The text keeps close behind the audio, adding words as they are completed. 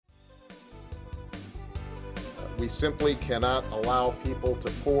We simply cannot allow people to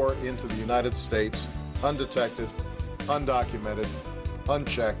pour into the United States undetected, undocumented,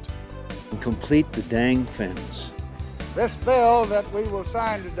 unchecked. And complete the dang fence. This bill that we will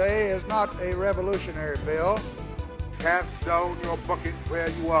sign today is not a revolutionary bill. Cast down your bucket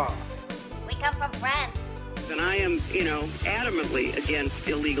where you are. We come from France. And I am, adamantly against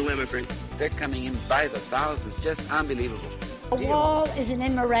illegal immigrants. They're coming in by the thousands, just unbelievable. A wall is an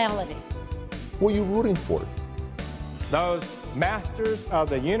immorality. Who are you rooting for? Those masters of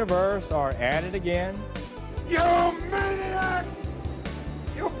the universe are at it again. You maniac!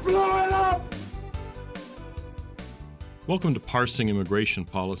 You blew it up! Welcome to Parsing Immigration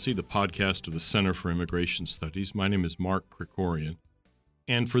Policy, the podcast of the Center for Immigration Studies. My name is Mark Krikorian.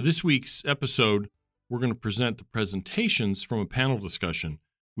 And for this week's episode, we're going to present the presentations from a panel discussion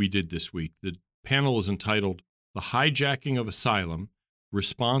we did this week. The panel is entitled The Hijacking of Asylum,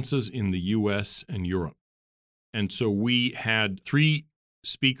 Responses in the U.S. and Europe. And so we had 3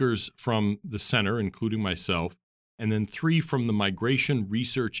 speakers from the center, including myself, and then 3 from the Migration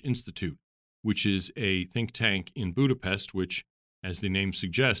Research Institute, which is a think tank in Budapest, which, as the name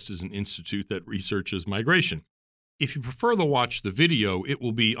suggests, is an institute that researches migration. If you prefer to watch the video, it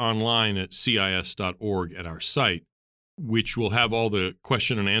will be online at cis.org at our site, which will have all the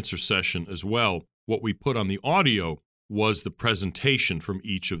question and answer session as well. What we put on the audio was the presentation from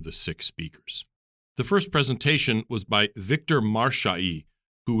each of the 6 speakers. The first presentation was by Victor Marshai,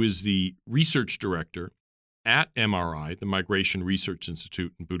 who is the research director at MRI, the Migration Research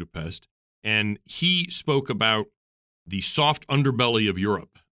Institute in Budapest, and he spoke about the soft underbelly of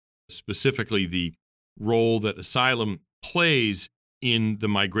Europe, specifically the role that asylum plays in the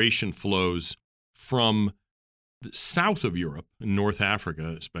migration flows from the south of Europe, North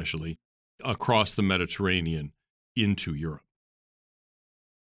Africa especially, across the Mediterranean into Europe.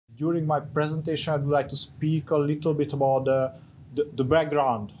 During my presentation, I would like to speak a little bit about the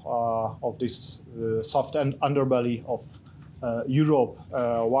background of this soft underbelly of Europe,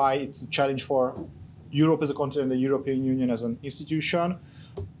 why it's a challenge for Europe as a continent, the European Union as an institution,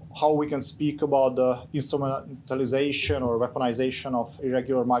 how we can speak about the instrumentalization or weaponization of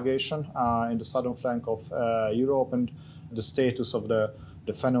irregular migration in the southern flank of Europe, and the status of the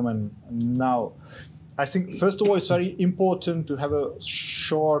phenomenon now. I think, first of all, it's very important to have a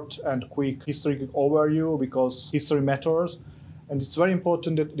short and quick historical overview because history matters. And it's very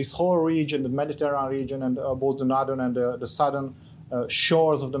important that this whole region, the Mediterranean region, and both the northern and the southern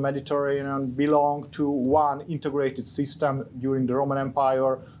shores of the Mediterranean belong to one integrated system during the Roman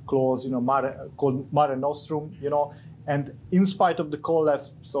Empire, called Mare Nostrum, And in spite of the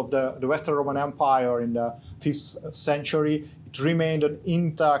collapse of the Western Roman Empire in the 5th century, it remained an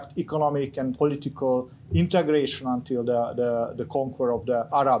intact economic and political integration until the conquest of the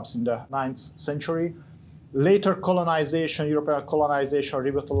Arabs in the 9th century. Later colonization, European colonization,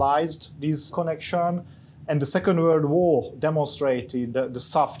 revitalized this connection, and the Second World War demonstrated the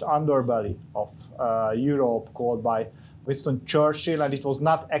soft underbelly of Europe, called by Winston Churchill, and it was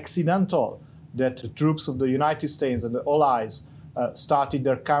not accidental that the troops of the United States and the Allies started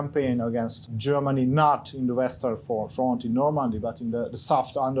their campaign against Germany, not in the Western Front in Normandy, but in the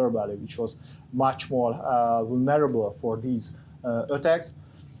soft underbelly, which was much more vulnerable for these attacks.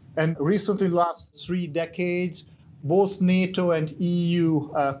 And recently, the last 3 decades, both NATO and EU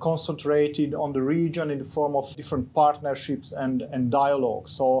concentrated on the region in the form of different partnerships and dialogue.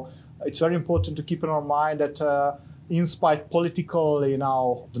 So it's very important to keep in our mind that in spite politically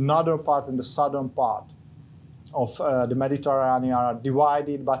now, the northern part and the southern part of the Mediterranean are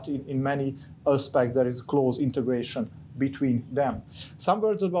divided, but in many aspects there is close integration between them. Some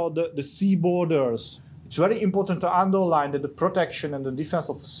words about the sea borders. It's very important to underline that the protection and the defense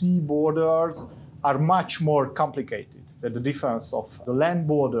of sea borders are much more complicated than the defense of the land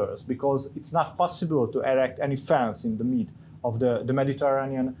borders, because it's not possible to erect any fence in the mid of the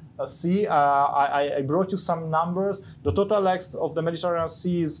Mediterranean Sea. I brought you some numbers. The total length of the Mediterranean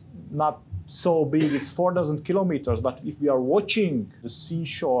Sea is not so big, it's 4,000 kilometers, but if we are watching the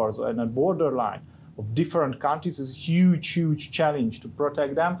seashores and a borderline of different countries, is a huge challenge to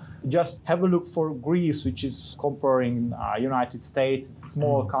protect them. Just have a look for Greece, which is comparing United States. It's a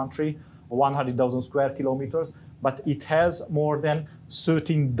small country, 100,000 square kilometers, but it has more than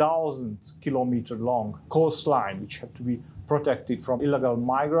 13,000 kilometer long coastline, which have to be protected from illegal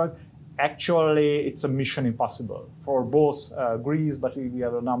migrants. Actually, it's a mission impossible for both Greece, but we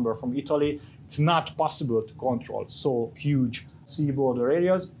have a number from Italy. It's not possible to control so huge sea border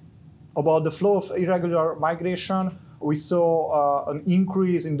areas. About the flow of irregular migration, we saw an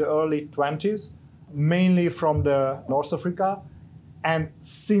increase in the early 20s, mainly from the North Africa. And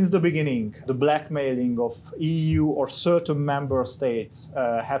since the beginning, the blackmailing of EU or certain member states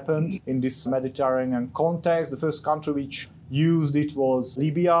happened in this Mediterranean context. The first country which used it was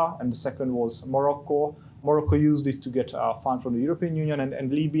Libya, and the second was Morocco. Morocco used it to get funds from the European Union,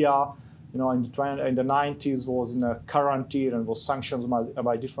 and Libya, in the 90s was in a quarantine and was sanctioned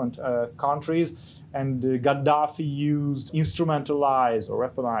by different countries. And Gaddafi used instrumentalized or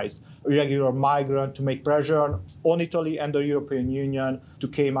weaponized irregular migrants to make pressure on Italy and the European Union to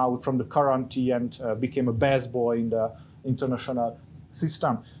came out from the quarantine and became a best boy in the international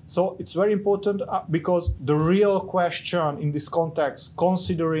system. So it's very important because the real question in this context,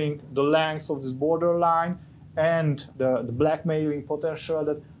 considering the length of this borderline and the blackmailing potential,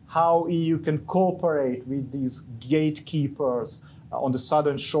 that how EU can cooperate with these gatekeepers on the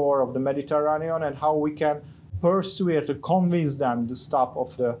southern shore of the Mediterranean, and how we can persuade to convince them to stop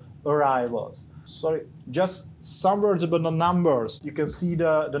of the arrivals. Sorry, just some words about the numbers. You can see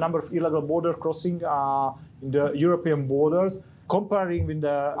the number of illegal border crossing in the European borders. Comparing with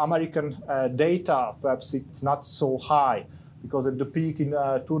the American data, perhaps it's not so high, because at the peak in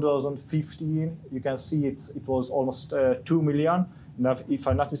 2015, you can see it was almost 2 million. And if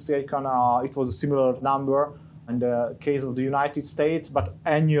I'm not mistaken, it was a similar number in the case of the United States, but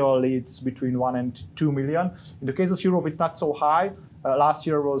annually it's between 1 and 2 million. In the case of Europe, it's not so high. Last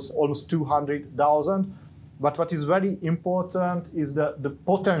year was almost 200,000. But what is very important is the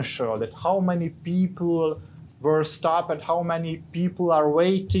potential, that how many people were stopped and how many people are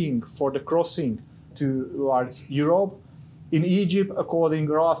waiting for the crossing towards Europe. In Egypt, according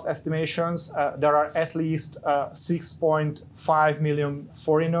to rough estimations, there are at least 6.5 million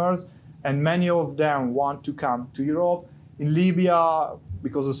foreigners, and many of them want to come to Europe. In Libya,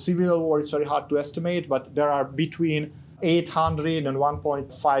 because of civil war, it's very hard to estimate, but there are between 800 and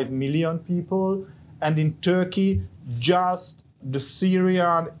 1.5 million people. And in Turkey, just the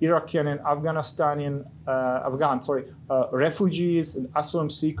Syrian, Iraqi, and Afghanistani refugees and asylum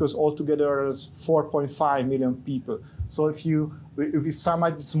seekers altogether is 4.5 million people. So if you sum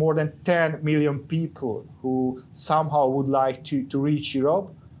it, it's more than 10 million people who somehow would like to reach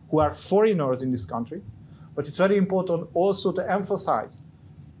Europe, who are foreigners in this country. But it's very important also to emphasize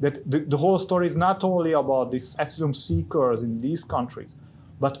that the whole story is not only about these asylum seekers in these countries,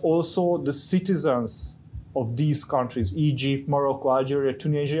 but also the citizens of these countries, Egypt, Morocco, Algeria,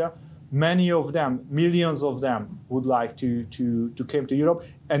 Tunisia. Many of them, millions of them, would like to come to Europe.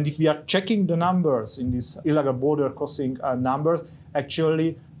 And if we are checking the numbers in these illegal border crossing numbers,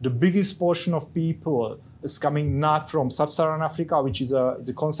 actually the biggest portion of people is coming not from Sub-Saharan Africa, which is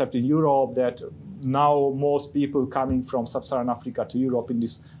a concept in Europe that now most people coming from Sub-Saharan Africa to Europe in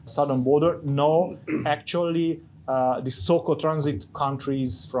this southern border. No, actually the so-called transit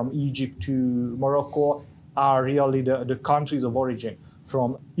countries from Egypt to Morocco are really the countries of origin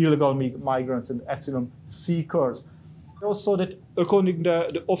from illegal migrants and asylum seekers. Also, that according to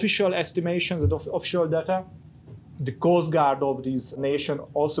the official estimations and official data, the Coast Guard of this nation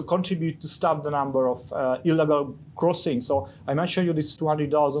also contribute to stop the number of illegal crossings. So I mentioned you this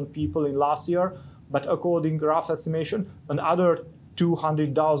 200,000 people in last year, but according to rough estimation, another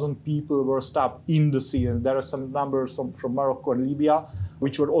 200,000 people were stopped in the sea. And there are some numbers from Morocco and Libya,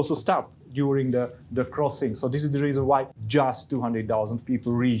 which were also stopped during the crossing. So this is the reason why just 200,000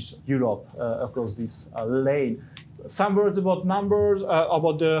 people reached Europe across this lane. Some words about numbers,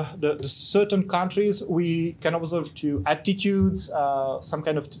 about the certain countries. We can observe two attitudes, some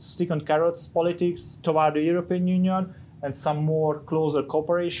kind of stick and carrots politics toward the European Union and some more closer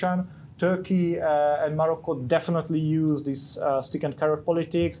cooperation. Turkey and Morocco definitely use this stick and carrot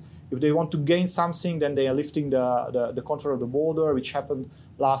politics. If they want to gain something, then they are lifting the control of the border, which happened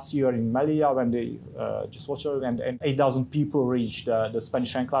last year in Melilla when they just watched it, and 8,000 people reached the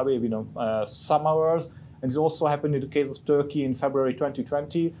Spanish enclave within some hours. And it also happened in the case of Turkey in February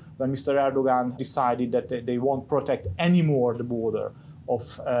 2020, when Mr. Erdogan decided that they won't protect anymore the border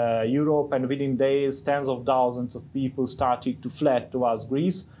of Europe, and within days, tens of thousands of people started to flee towards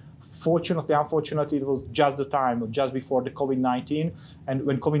Greece. Fortunately, unfortunately, it was just the time, just before the COVID-19. And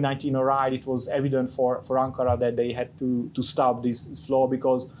when COVID-19 arrived, it was evident for Ankara that they had to stop this flow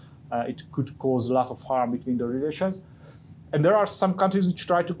because it could cause a lot of harm between the relations. And there are some countries which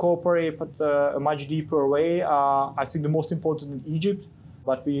try to cooperate but a much deeper way. I think the most important in Egypt,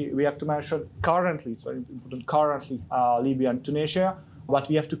 but we have to mention currently, it's very important, currently Libya and Tunisia. But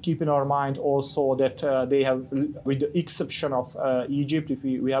we have to keep in our mind also that they have, with the exception of Egypt, if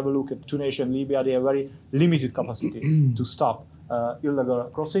we have a look at Tunisia and Libya, they have very limited capacity to stop illegal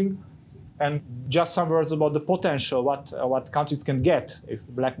crossing. And just some words about the potential, what countries can get if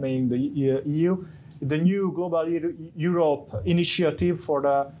blackmailing the EU. the new Global Europe initiative for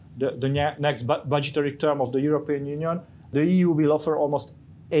the next budgetary term of the European Union, the EU will offer almost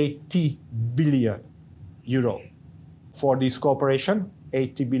 80 billion euro for this cooperation,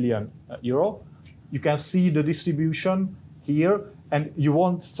 80 billion euro. You can see the distribution here, and you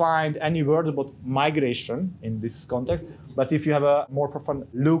won't find any words about migration in this context. But if you have a more profound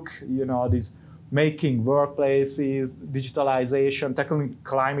look, this making workplaces, digitalization, tackling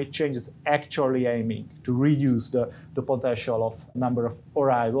climate change is actually aiming to reduce the potential of number of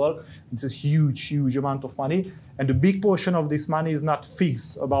arrival. It's a huge amount of money. And the big portion of this money is not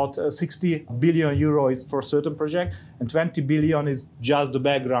fixed. About 60 billion euro is for a certain project, and 20 billion is just the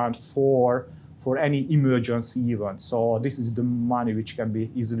background for any emergency event. So this is the money which can be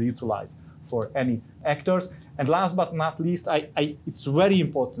easily utilized for any actors. And last but not least, it's very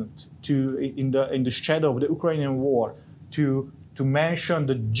important to, in the shadow of the Ukrainian war, to mention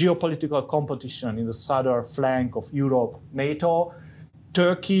the geopolitical competition in the southern flank of Europe, NATO.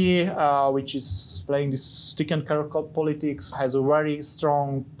 Turkey, which is playing this stick and carrot politics, has a very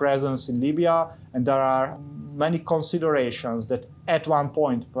strong presence in Libya, and there are many considerations that at one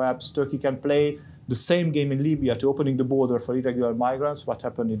point perhaps Turkey can play the same game in Libya to opening the border for irregular migrants, what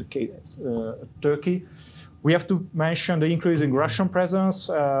happened in the case Turkey. We have to mention the increasing Russian presence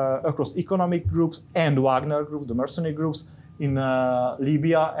across economic groups and Wagner groups, the mercenary groups in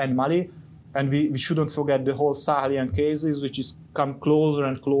Libya and Mali. And we shouldn't forget the whole Sahelian cases, which is come closer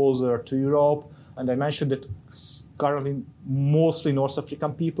and closer to Europe. And I mentioned that currently mostly North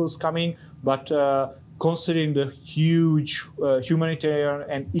African peoples coming, but considering the huge humanitarian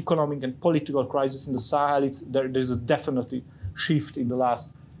and economic and political crisis in the Sahel, there's a definitely shift in the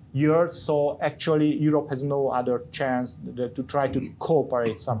last years. So actually, Europe has no other chance to try to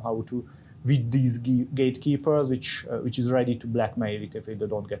cooperate somehow with these gatekeepers, which is ready to blackmail it if they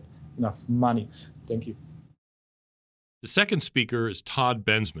don't get enough money. Thank you. The second speaker is Todd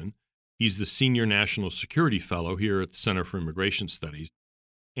Bensman. He's the Senior National Security Fellow here at the Center for Immigration Studies.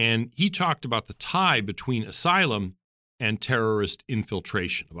 And he talked about the tie between asylum and terrorist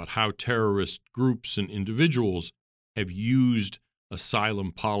infiltration, about how terrorist groups and individuals have used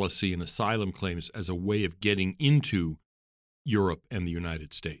asylum policy and asylum claims as a way of getting into Europe and the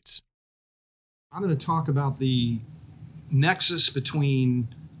United States. I'm going to talk about the nexus between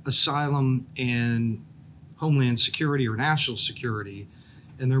asylum and homeland security or national security,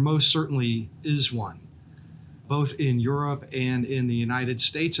 and there most certainly is one, both in Europe and in the United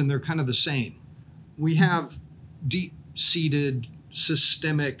States, and they're kind of the same. We have deep-seated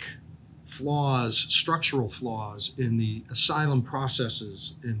systemic flaws, structural flaws in the asylum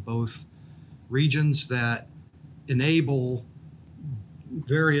processes in both regions that enable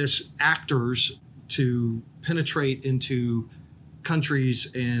various actors to penetrate into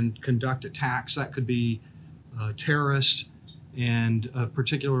countries and conduct attacks. That could be terrorists, and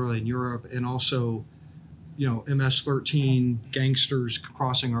particularly in Europe, and also MS-13 gangsters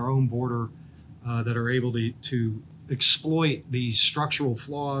crossing our own border that are able to exploit these structural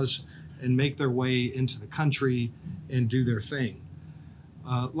flaws and make their way into the country and do their thing.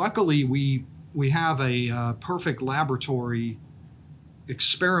 Luckily, we have a perfect laboratory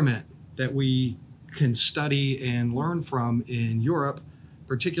experiment that we can study and learn from in Europe,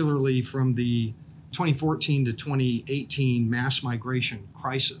 particularly from the 2014 to 2018 mass migration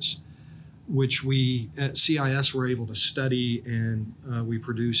crisis, which we at CIS were able to study, and we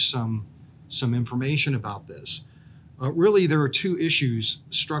produced some information about this. Really, there are two issues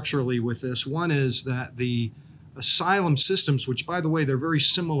structurally with this. One is that the asylum systems, which, by the way, they're very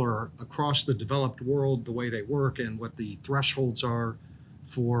similar across the developed world, the way they work and what the thresholds are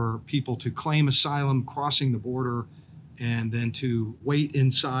for people to claim asylum crossing the border and then to wait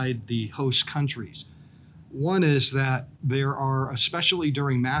inside the host countries. One is that there are, especially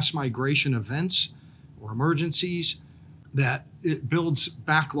during mass migration events or emergencies, that it builds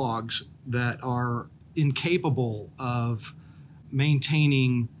backlogs that are incapable of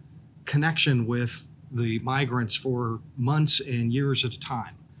maintaining connection with the migrants for months and years at a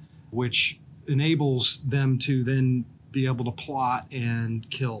time, which enables them to then be able to plot and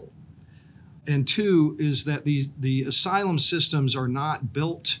kill. And two is that the asylum systems are not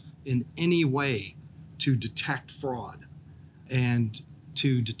built in any way to detect fraud and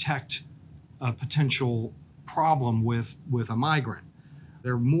to detect a potential problem with a migrant.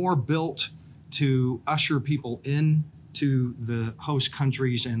 They're more built to usher people in to the host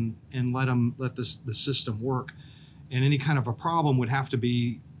countries and let the system work. And any kind of a problem would have to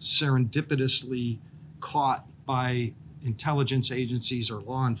be serendipitously caught by intelligence agencies or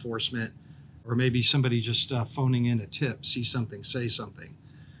law enforcement, or maybe somebody just phoning in a tip, see something, say something.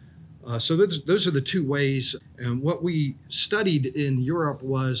 So those are the two ways. And what we studied in Europe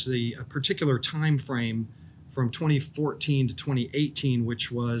was a particular time frame from 2014 to 2018,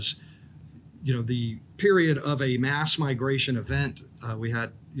 which was, the period of a mass migration event. We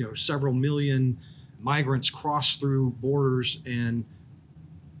had, several million migrants cross through borders and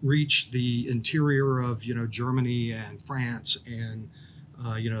reach the interior of, Germany and France and,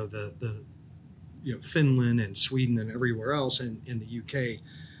 Finland and Sweden and everywhere else in the UK.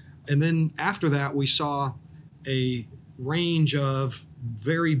 And then after that, we saw a range of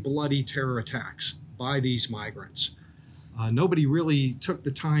very bloody terror attacks by these migrants. Nobody really took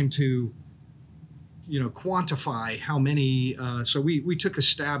the time to, quantify how many. So we took a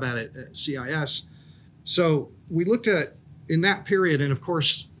stab at it at CIS. So we looked at in that period, and of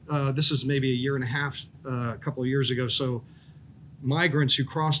course, this is maybe a year and a half, a couple of years ago. So migrants who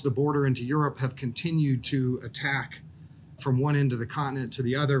crossed the border into Europe have continued to attack from one end of the continent to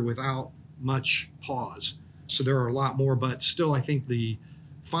the other without much pause. So there are a lot more, but still I think the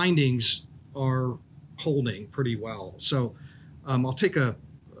findings are holding pretty well. So I'll take a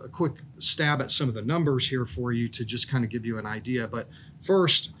quick stab at some of the numbers here for you to just kind of give you an idea. But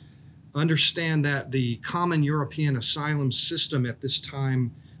first, understand that the common European asylum system at this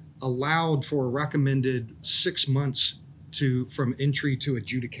time allowed for a recommended 6 months from entry to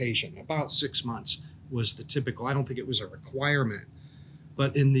adjudication. About 6 months was the typical. I don't think it was a requirement.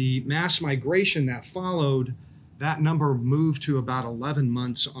 But in the mass migration that followed, that number moved to about 11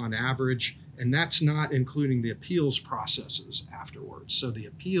 months on average, and that's not including the appeals processes afterwards. So the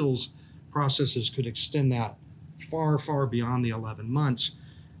appeals processes could extend that far, far beyond the 11 months.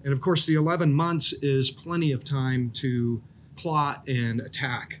 And of course, the 11 months is plenty of time to plot and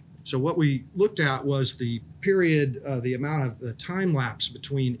attack. So what we looked at was the period, the amount of the time lapse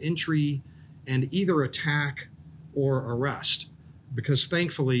between entry and either attack or arrest, because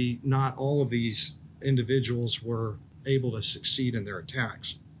thankfully not all of these individuals were able to succeed in their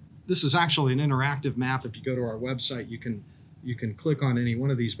attacks. This is actually an interactive map. If you go to our website, you can click on any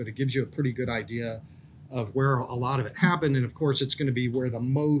one of these, but it gives you a pretty good idea of where a lot of it happened. And of course, it's going to be where the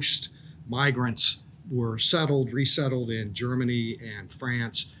most migrants were resettled in Germany and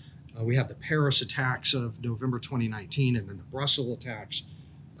France. We had the Paris attacks of November 2019, and then the Brussels attacks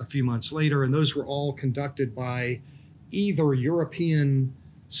a few months later, and those were all conducted by either European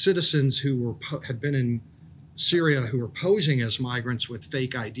citizens who had been in Syria who were posing as migrants with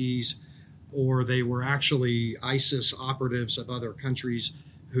fake IDs, or they were actually ISIS operatives of other countries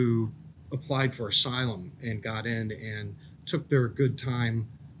who applied for asylum and got in and took their good time,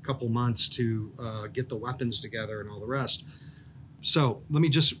 a couple months to get the weapons together and all the rest. So let me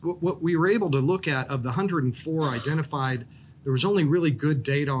just, what we were able to look at of the 104 identified, there was only really good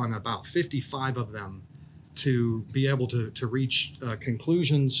data on about 55 of them to be able to reach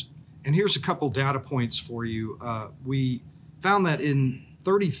conclusions. And here's a couple data points for you. We found that in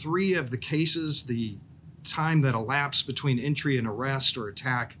 33 of the cases, the time that elapsed between entry and arrest or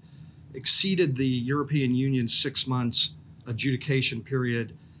attack exceeded the European Union's 6 months adjudication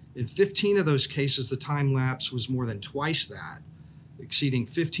period. In 15 of those cases, the time lapse was more than twice that, exceeding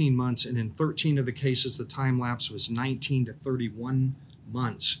 15 months. And in 13 of the cases, the time lapse was 19 to 31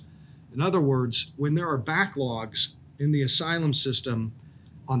 months. In other words, when there are backlogs in the asylum system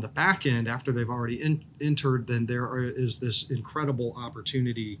on the back end after they've already entered, then there is this incredible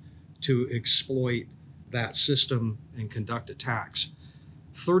opportunity to exploit that system and conduct attacks.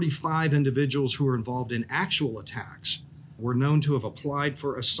 35 individuals who were involved in actual attacks were known to have applied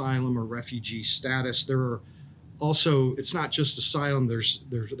for asylum or refugee status. There are also, it's not just asylum,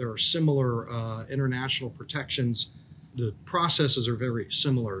 there are similar international protections. The processes are very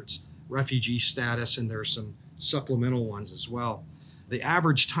similar. It's refugee status, and there are some supplemental ones as well. The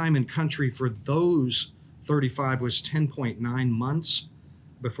average time in country for those 35 was 10.9 months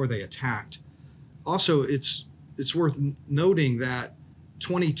before they attacked. Also, it's worth noting that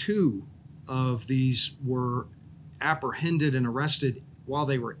 22 of these were apprehended and arrested while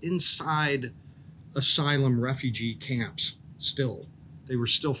they were inside asylum refugee camps still. They were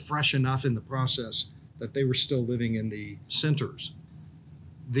still fresh enough in the process that they were still living in the centers.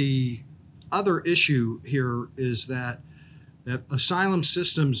 The other issue here is that asylum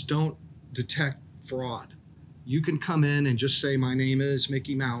systems don't detect fraud. You can come in and just say, my name is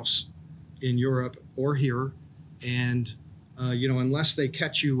Mickey Mouse in Europe or here, and unless they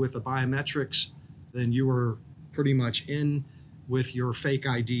catch you with the biometrics, then you are pretty much in with your fake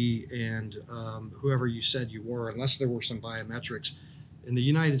ID and whoever you said you were, unless there were some biometrics. In the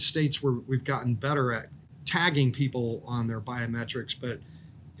United States, we've gotten better at tagging people on their biometrics, but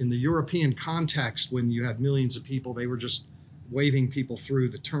in the European context, when you had millions of people, they were just waving people through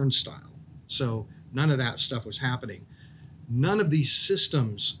the turnstile. So none of that stuff was happening. None of these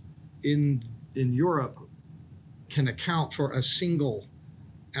systems in Europe can account for a single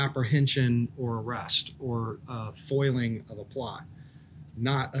apprehension or arrest or foiling of a plot.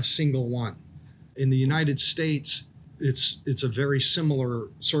 Not a single one. In the United States, it's a very similar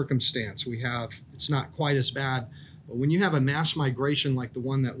circumstance. It's not quite as bad, but when you have a mass migration like the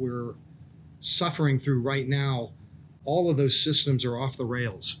one that we're suffering through right now, all of those systems are off the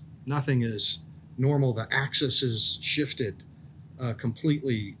rails. Nothing is normal. The axis is shifted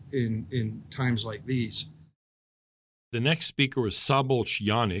completely in times like these. The next speaker was Szabolcs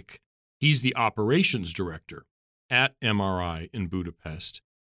Jánik. He's the operations director at MRI in Budapest.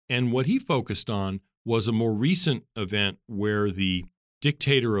 And what he focused on was a more recent event where the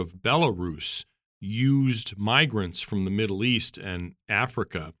dictator of Belarus used migrants from the Middle East and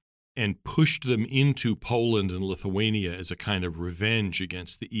Africa and pushed them into Poland and Lithuania as a kind of revenge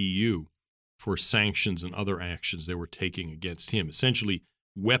against the EU for sanctions and other actions they were taking against him, essentially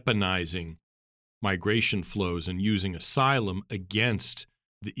weaponizing migration flows and using asylum against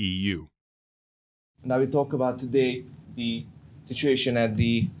the EU. Now we talk about today the situation at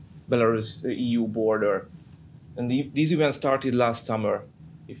the Belarus-EU border. And these events started last summer,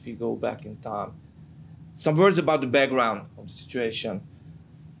 if you go back in time. Some words about the background of the situation.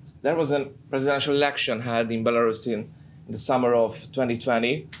 There was a presidential election held in Belarus in the summer of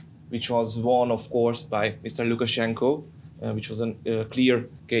 2020, which was won, of course, by Mr. Lukashenko, which was a clear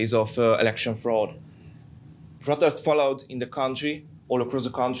case of election fraud. Protests followed in the country, all across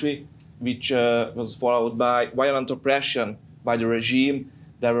the country, which was followed by violent oppression by the regime.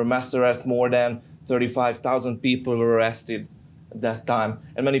 There were mass arrests. More than 35,000 people were arrested at that time,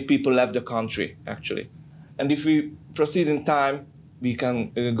 and many people left the country, actually. And if we proceed in time, we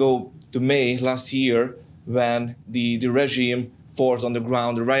can go to May last year, when the regime forced on the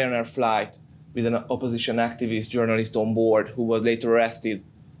ground a Ryanair flight with an opposition activist journalist on board, who was later arrested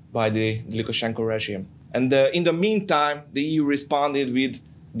by the Lukashenko regime. And in the meantime, the EU responded with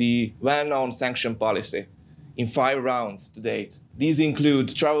the well-known sanction policy in 5 rounds to date. These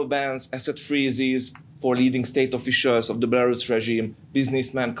include travel bans, asset freezes for leading state officials of the Belarus regime,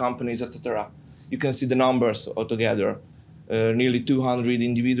 businessmen, companies, etc. You can see the numbers altogether. Nearly 200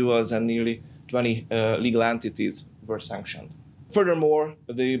 individuals and nearly 20 legal entities were sanctioned. Furthermore,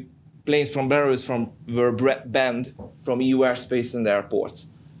 the planes from Belarus were banned from EU airspace and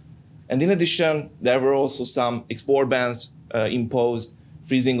airports. And in addition, there were also some export bans imposed,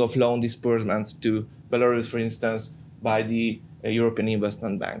 freezing of loan disbursements to Belarus, for instance, by the European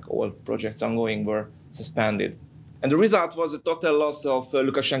Investment Bank. All projects ongoing were suspended. And the result was a total loss of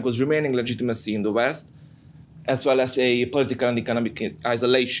Lukashenko's remaining legitimacy in the West, as well as a political and economic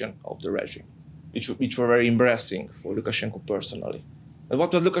isolation of the regime, which were very embarrassing for Lukashenko personally. And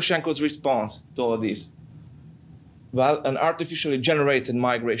what was Lukashenko's response to all this? Well, an artificially generated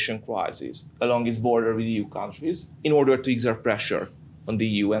migration crisis along its border with EU countries in order to exert pressure on the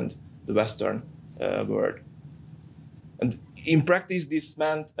EU and the Western world. And in practice, this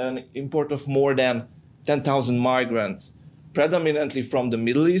meant an import of more than 10,000 migrants, predominantly from the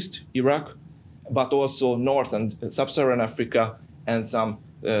Middle East, Iraq, but also North and Sub-Saharan Africa and some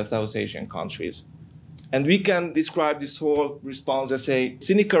South Asian countries. And we can describe this whole response as a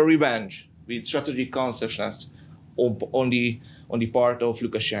cynical revenge with strategic concessions on the part of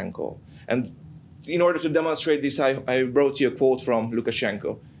Lukashenko. And in order to demonstrate this, I brought you a quote from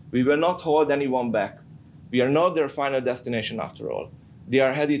Lukashenko. "We will not hold anyone back. We are not their final destination after all. They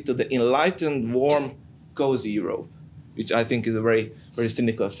are headed to the enlightened, warm, cozy Europe," which I think is a very, very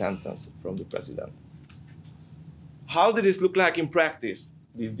cynical sentence from the president. How did this look like in practice,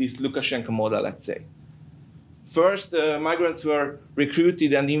 this Lukashenko model, let's say? First, migrants were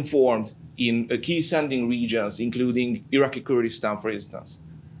recruited and informed in key sending regions, including Iraqi Kurdistan, for instance.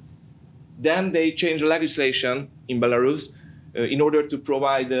 Then they changed the legislation in Belarus in order to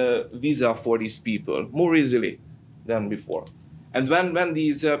provide a visa for these people more easily than before. And when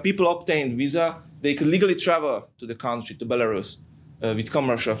these people obtained visa, they could legally travel to the country, to Belarus, with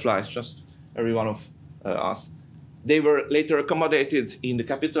commercial flights, just every one of us. They were later accommodated in the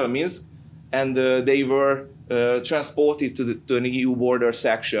capital, Minsk, and they were transported to an EU border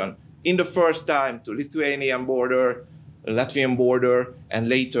section. In the first time to Lithuanian border, Latvian border, and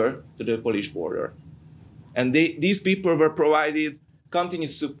later to the Polish border. And these people were provided continued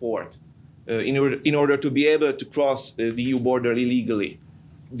support in order to be able to cross the EU border illegally.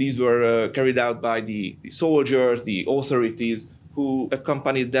 These were carried out by the soldiers, the authorities, who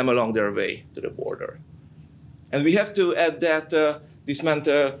accompanied them along their way to the border. And we have to add that this meant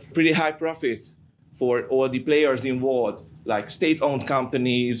pretty high profits for all the players involved, like state-owned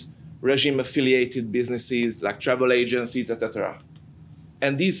companies, regime-affiliated businesses like travel agencies, etc.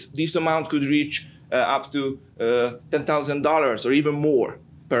 And this amount could reach up to $10,000 or even more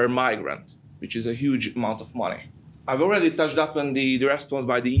per migrant, which is a huge amount of money. I've already touched up on the response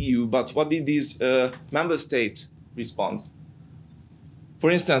by the EU, but what did these member states respond? For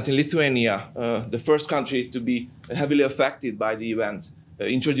instance, in Lithuania, the first country to be heavily affected by the events,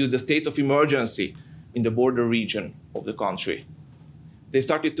 introduced a state of emergency in the border region of the country. They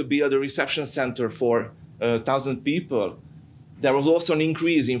started to build a reception center for 1,000 people. There was also an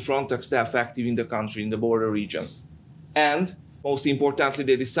increase in Frontex staff active in the country, in the border region. And most importantly,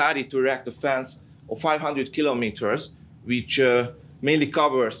 they decided to erect a fence of 500 kilometers, which mainly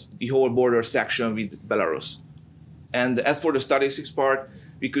covers the whole border section with Belarus. And as for the statistics part,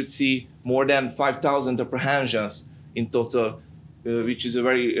 we could see more than 5,000 apprehensions in total, which is a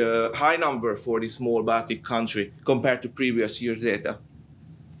very high number for this small Baltic country compared to previous years' data.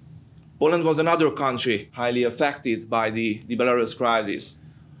 Poland was another country highly affected by the Belarus crisis.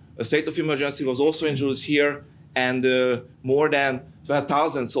 A state of emergency was also introduced here, and more than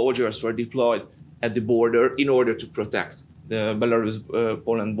 12,000 soldiers were deployed at the border in order to protect the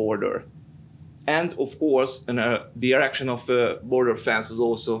Belarus-Poland border. And of course, the erection of a border fence was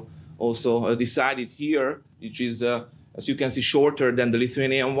also decided here, which is, as you can see, shorter than the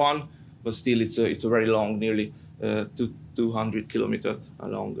Lithuanian one, but still it's a very long, nearly 200 kilometers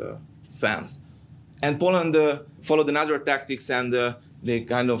long fence. And Poland followed another tactics, and they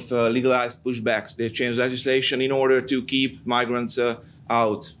kind of legalized pushbacks. They changed legislation in order to keep migrants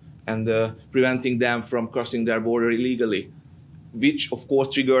out and preventing them from crossing their border illegally, which of course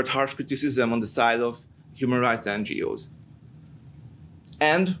triggered harsh criticism on the side of human rights NGOs.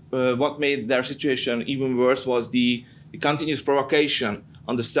 And what made their situation even worse was the continuous provocation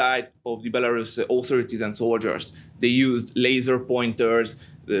on the side of the Belarus authorities and soldiers. They used laser pointers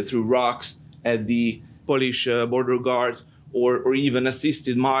through rocks at the Polish border guards, or even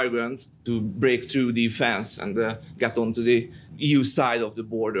assisted migrants to break through the fence and get onto the EU side of the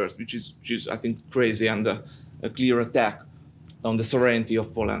borders, which is I think, crazy and a clear attack on the sovereignty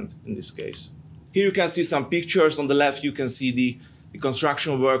of Poland in this case. Here you can see some pictures. On the left, you can see the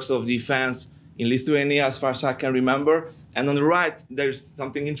construction works of the fence in Lithuania, as far as I can remember. And on the right, there's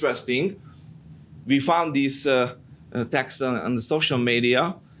something interesting. We found this text on the social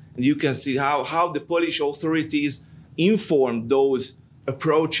media, and you can see how the Polish authorities informed those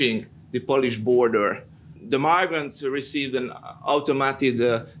approaching the Polish border. The migrants received an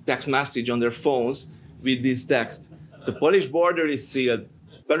automated text message on their phones with this text: "The Polish border is sealed.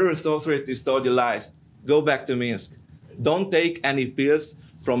 Belarus authorities told you lies. Go back to Minsk. Don't take any pills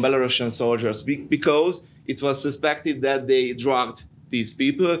from Belarusian soldiers," because it was suspected that they drugged these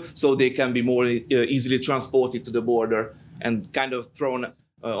people so they can be more easily transported to the border and kind of thrown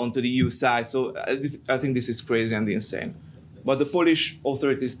onto the EU side. So I think this is crazy and insane. But the Polish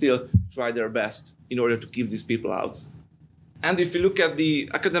authorities still try their best in order to keep these people out. And if you look at the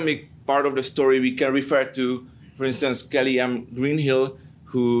academic part of the story, we can refer to, for instance, Kelly M. Greenhill,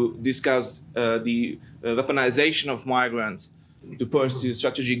 who discussed the weaponization of migrants to pursue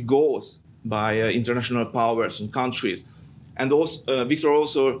strategic goals by international powers and countries. And also, Victor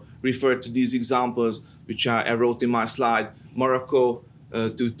also referred to these examples, which I wrote in my slide: Morocco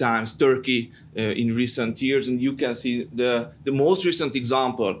 2 times, Turkey in recent years. And you can see the most recent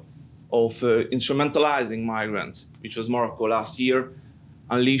example of instrumentalizing migrants, which was Morocco last year,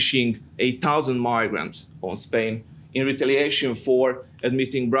 unleashing 8,000 migrants on Spain in retaliation for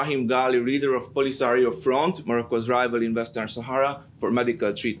admitting Brahim Ghali, leader of Polisario Front, Morocco's rival in Western Sahara, for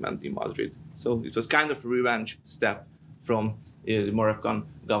medical treatment in Madrid. So it was kind of a revenge step from the Moroccan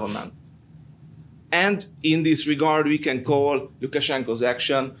government. And in this regard, we can call Lukashenko's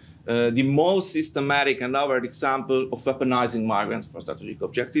action the most systematic and overt example of weaponizing migrants for strategic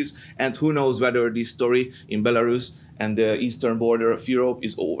objectives. And who knows whether this story in Belarus and the eastern border of Europe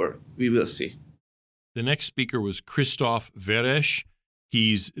is over. We will see. The next speaker was Christoph Veres.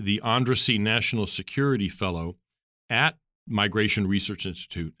 He's the Andrassy National Security Fellow at Migration Research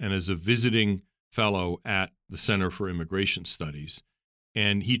Institute and is a visiting fellow at the Center for Immigration Studies.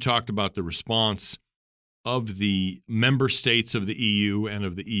 And he talked about the response of the member states of the EU and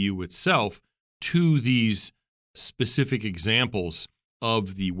of the EU itself to these specific examples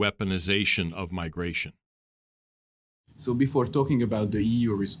of the weaponization of migration. So before talking about the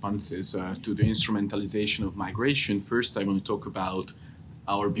EU responses to the instrumentalization of migration, first I want to talk about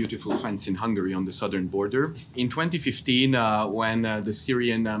our beautiful fence in Hungary on the southern border. In 2015, when the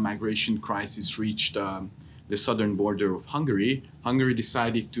Syrian migration crisis reached the southern border of Hungary, Hungary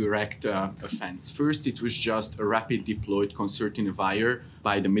decided to erect a fence. First, it was just a rapid deployed concertina wire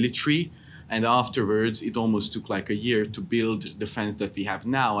by the military. And afterwards, it almost took like a year to build the fence that we have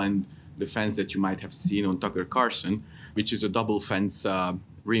now and the fence that you might have seen on Tucker Carlson, which is a double fence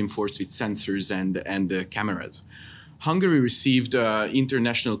reinforced with sensors and cameras. Hungary received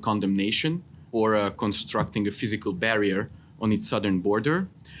international condemnation for constructing a physical barrier on its southern border,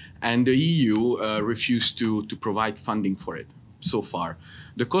 and the EU refused to provide funding for it so far.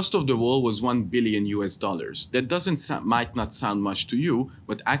 The cost of the wall was $1 billion. That might not sound much to you,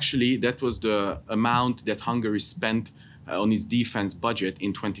 but actually that was the amount that Hungary spent on its defense budget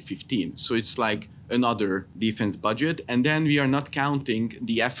in 2015. So it's like another defense budget. And then we are not counting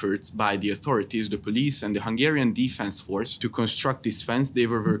the efforts by the authorities, the police and the Hungarian defense force to construct this fence. They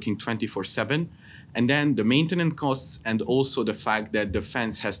were working 24/7. And then the maintenance costs and also the fact that the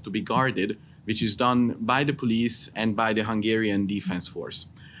fence has to be guarded, which is done by the police and by the Hungarian defense force.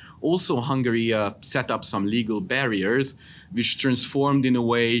 Also, Hungary set up some legal barriers, which transformed in a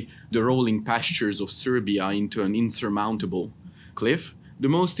way the rolling pastures of Serbia into an insurmountable cliff.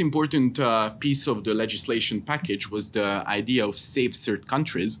 The most important piece of the legislation package was the idea of safe third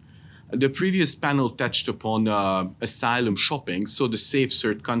countries. The previous panel touched upon asylum shopping, so the safe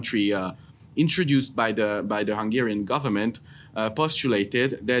third country introduced by the Hungarian government postulated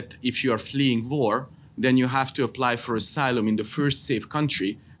that if you are fleeing war, then you have to apply for asylum in the first safe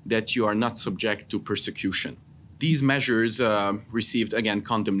country that you are not subject to persecution. These measures received, again,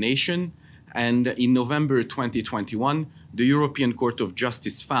 condemnation, and in November 2021, the European Court of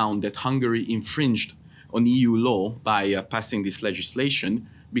Justice found that Hungary infringed on EU law by passing this legislation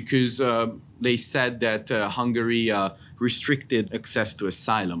because they said that Hungary restricted access to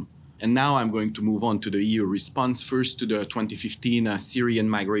asylum. And now I'm going to move on to the EU response, first to the 2015 Syrian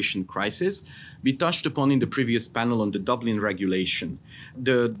migration crisis. We touched upon in the previous panel on the Dublin regulation.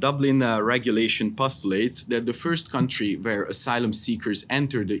 The Dublin regulation postulates that the first country where asylum seekers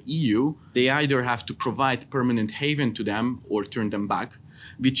enter the EU, they either have to provide permanent haven to them or turn them back,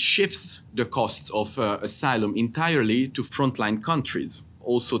 which shifts the costs of asylum entirely to frontline countries.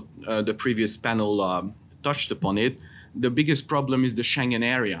 Also, the previous panel touched upon it. The biggest problem is the Schengen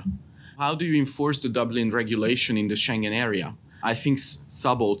area. How do you enforce the Dublin regulation in the Schengen area? I think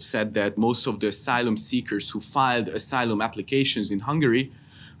Szabolcs said that most of the asylum seekers who filed asylum applications in Hungary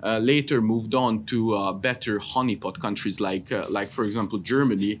later moved on to better honeypot countries like for example,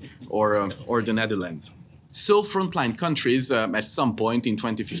 Germany or the Netherlands. So frontline countries at some point in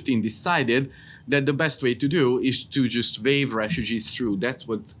 2015 decided that the best way to do is to just wave refugees through. That's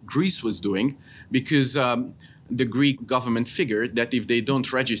what Greece was doing because the Greek government figured that if they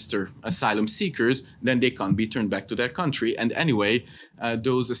don't register asylum seekers, then they can't be turned back to their country. And anyway,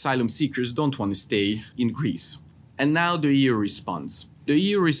 those asylum seekers don't want to stay in Greece. And now the EU response. The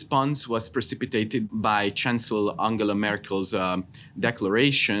EU response was precipitated by Chancellor Angela Merkel's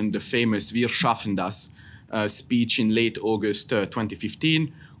declaration, the famous Wir schaffen das speech in late August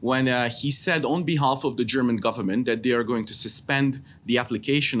 2015, when he said on behalf of the German government that they are going to suspend the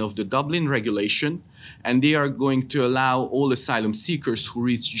application of the Dublin regulation and they are going to allow all asylum seekers who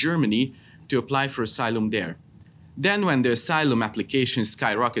reach Germany to apply for asylum there. Then when the asylum application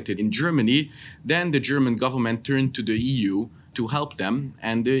skyrocketed in Germany, then the German government turned to the EU to help them,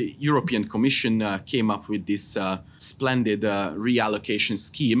 and the European Commission came up with this splendid reallocation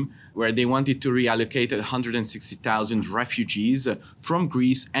scheme where they wanted to reallocate 160,000 refugees from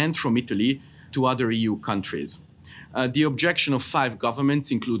Greece and from Italy to other EU countries. The objection of 5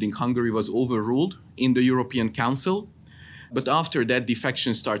 governments, including Hungary, was overruled in the European Council, but after that,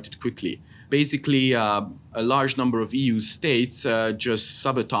 defections started quickly. Basically, a large number of EU states just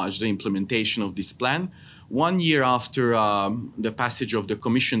sabotaged the implementation of this plan. 1 year after the passage of the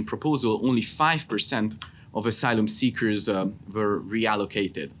Commission proposal, only 5% of asylum seekers were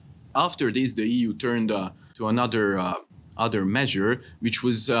reallocated. After this, the EU turned to another measure, which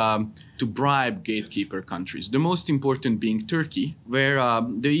was to bribe gatekeeper countries. The most important being Turkey, where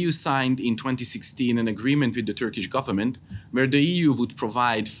the EU signed in 2016 an agreement with the Turkish government, where the EU would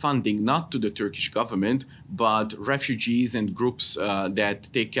provide funding not to the Turkish government, but refugees and groups that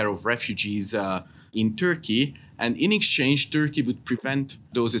take care of refugees in Turkey. And in exchange, Turkey would prevent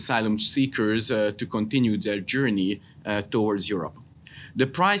those asylum seekers to continue their journey towards Europe. The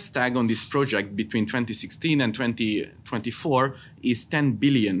price tag on this project between 2016 and 2024 is $10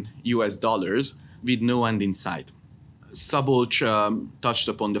 billion with no end in sight. Szabolcs touched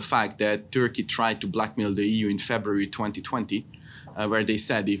upon the fact that Turkey tried to blackmail the EU in February 2020, where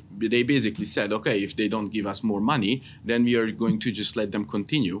they basically said, okay, if they don't give us more money, then we are going to just let them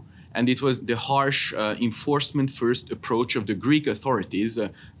continue. And it was the harsh enforcement-first approach of the Greek authorities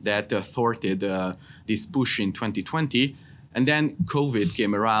that thwarted this push in 2020. And then COVID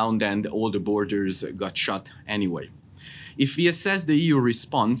came around and all the borders got shut anyway. If we assess the EU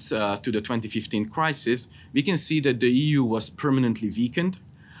response to the 2015 crisis, we can see that the EU was permanently weakened.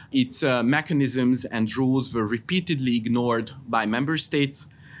 Its mechanisms and rules were repeatedly ignored by member states.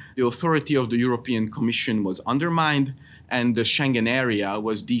 The authority of the European Commission was undermined, and the Schengen area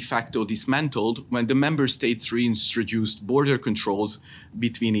was de facto dismantled when the member states reintroduced border controls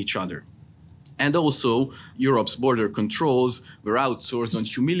between each other. And also, Europe's border controls were outsourced on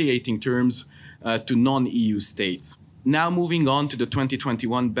humiliating terms to non-EU states. Now moving on to the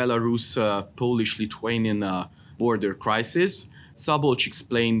 2021 Belarus-Polish-Lithuanian border crisis. Szabolcs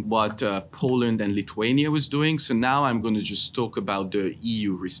explained what Poland and Lithuania was doing, so now I'm going to just talk about the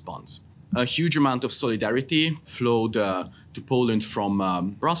EU response. A huge amount of solidarity flowed to Poland from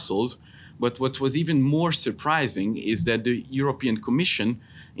Brussels, but what was even more surprising is that the European Commission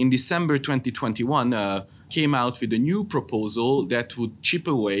in December 2021 came out with a new proposal that would chip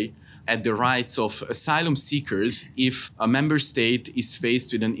away at the rights of asylum seekers if a member state is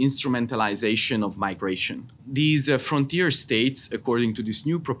faced with an instrumentalization of migration. These frontier states, according to this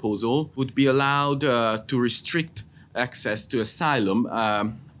new proposal, would be allowed to restrict access to asylum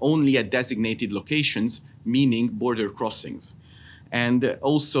only at designated locations, meaning border crossings. And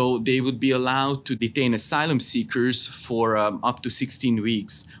also, they would be allowed to detain asylum seekers for up to 16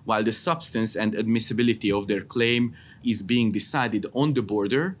 weeks, while the substance and admissibility of their claim is being decided on the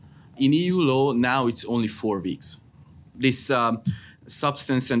border. In EU law, now it's only 4 weeks. This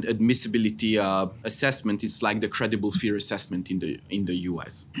substance and admissibility assessment is like the credible fear assessment in the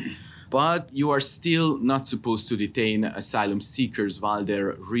US. But you are still not supposed to detain asylum seekers while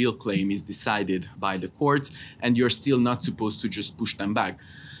their real claim is decided by the courts, and you're still not supposed to just push them back.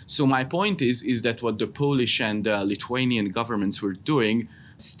 So my point is that what the Polish and Lithuanian governments were doing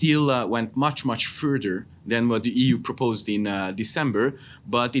still went much, much further than what the EU proposed in December,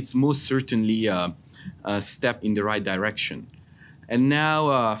 but it's most certainly a step in the right direction. And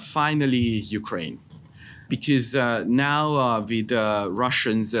now, finally, Ukraine. Because now with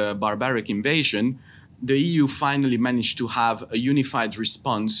Russia's barbaric invasion, the EU finally managed to have a unified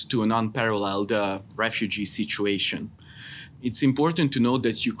response to an unparalleled refugee situation. It's important to note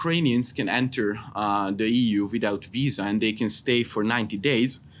that Ukrainians can enter the EU without visa and they can stay for 90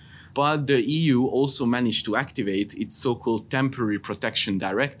 days. But the EU also managed to activate its so-called Temporary Protection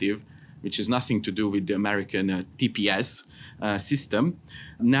Directive, which has nothing to do with the American TPS system.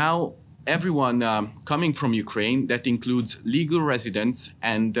 Now, everyone coming from Ukraine, that includes legal residents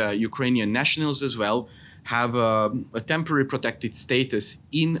and Ukrainian nationals as well, have a temporary protected status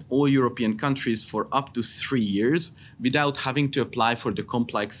in all European countries for up to 3 years without having to apply for the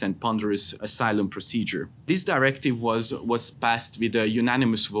complex and ponderous asylum procedure. This directive was passed with a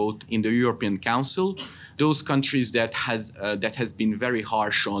unanimous vote in the European Council. Those countries that has been very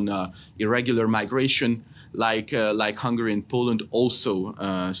harsh on irregular migration, like Hungary and Poland, also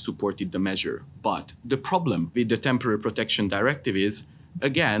supported the measure. But the problem with the Temporary Protection Directive is,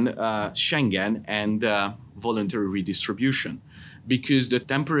 again, Schengen and voluntary redistribution. Because the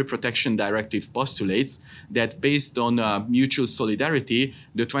Temporary Protection Directive postulates that based on mutual solidarity,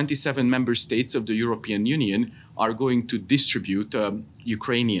 the 27 member states of the European Union are going to distribute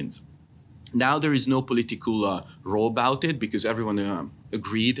Ukrainians. Now there is no political row about it because everyone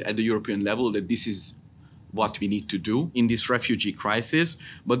agreed at the European level that this is what we need to do in this refugee crisis.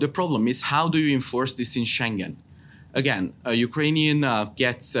 But the problem is, how do you enforce this in Schengen? Again, a Ukrainian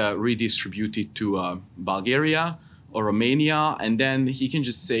gets redistributed to Bulgaria or Romania, and then he can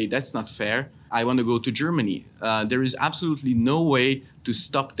just say, that's not fair, I want to go to Germany. There is absolutely no way to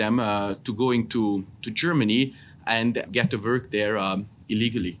stop them to going to Germany and get to work there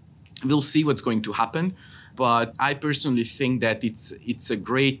illegally. We'll see what's going to happen, but I personally think that it's a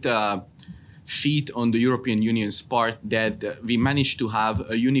great feat on the European Union's part that we managed to have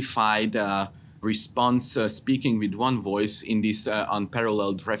a unified response, speaking with one voice in this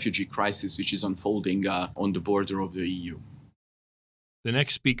unparalleled refugee crisis which is unfolding on the border of the EU. The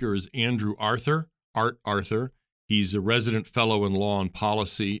next speaker is Andrew Arthur, Art Arthur. He's a resident fellow in law and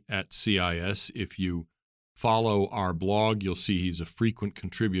policy at CIS. If you follow our blog, you'll see he's a frequent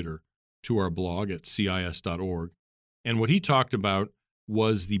contributor to our blog at cis.org. And what he talked about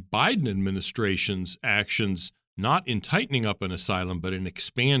was the Biden administration's actions not in tightening up an asylum, but in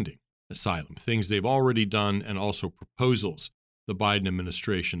expanding asylum, things they've already done and also proposals the Biden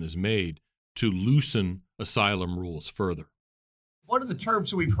administration has made to loosen asylum rules further. One of the terms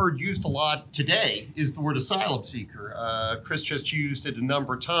that we've heard used a lot today is the word asylum seeker. Chris just used it a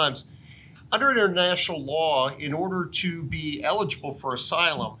number of times. Under international law, in order to be eligible for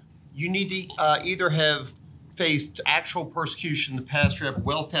asylum, you need to either have faced actual persecution in the past or have a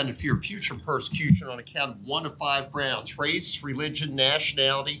well-founded fear of future persecution on account of one of 5 grounds: race, religion,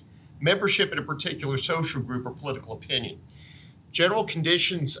 nationality, membership in a particular social group, or political opinion. General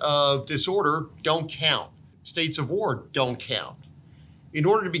conditions of disorder don't count. States of war don't count. In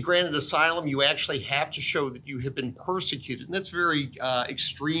order to be granted asylum, you actually have to show that you have been persecuted. And that's a very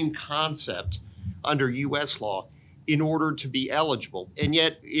extreme concept under U.S. law in order to be eligible. And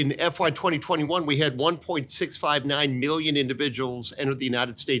yet in FY 2021, we had 1.659 million individuals enter the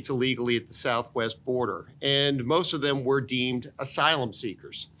United States illegally at the southwest border. And most of them were deemed asylum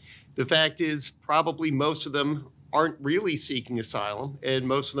seekers. The fact is, probably most of them aren't really seeking asylum, and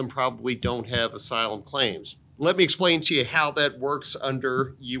most of them probably don't have asylum claims. Let me explain to you how that works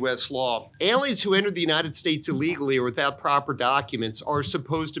under U.S. law. Aliens who enter the United States illegally or without proper documents are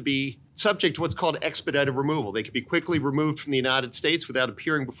supposed to be subject to what's called expedited removal. They can be quickly removed from the United States without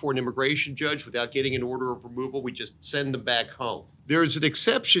appearing before an immigration judge, without getting an order of removal. We just send them back home. There's an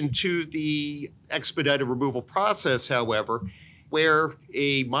exception to the expedited removal process, however, where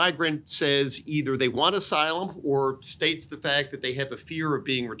a migrant says either they want asylum or states the fact that they have a fear of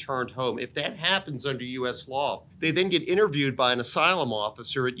being returned home. If that happens under U.S. law, they then get interviewed by an asylum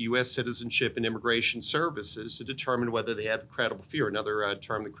officer at U.S. Citizenship and Immigration Services to determine whether they have a credible fear, another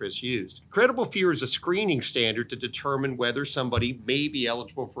term that Chris used. Credible fear is a screening standard to determine whether somebody may be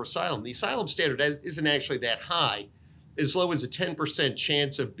eligible for asylum. The asylum standard isn't actually that high. As low as a 10%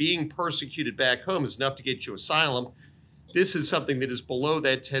 chance of being persecuted back home is enough to get you asylum. This is something that is below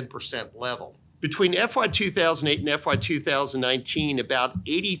that 10% level. Between FY 2008 and FY 2019, about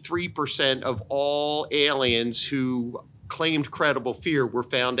 83% of all aliens who claimed credible fear were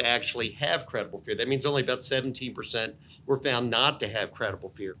found to actually have credible fear. That means only about 17% were found not to have credible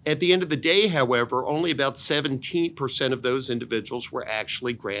fear. At the end of the day, however, only about 17% of those individuals were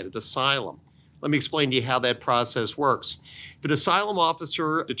actually granted asylum. Let me explain to you how that process works. If an asylum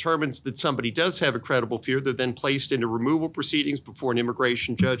officer determines that somebody does have a credible fear, they're then placed into removal proceedings before an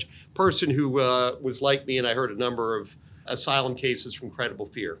immigration judge, person who was like me, and I heard a number of asylum cases from credible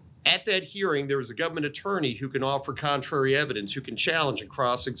fear. At that hearing, there is a government attorney who can offer contrary evidence, who can challenge and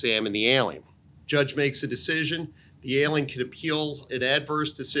cross-examine the alien. Judge makes a decision. The alien can appeal an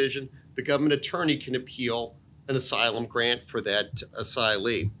adverse decision. The government attorney can appeal an asylum grant for that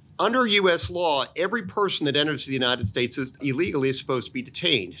asylee. Under U.S. law, every person that enters the United States illegally is supposed to be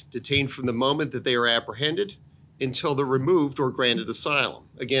detained from the moment that they are apprehended until they're removed or granted asylum.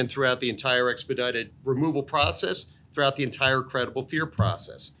 Again, throughout the entire expedited removal process, throughout the entire credible fear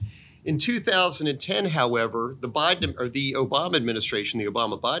process. In 2010, however, the Obama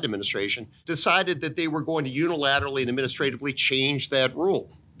Biden administration, decided that they were going to unilaterally and administratively change that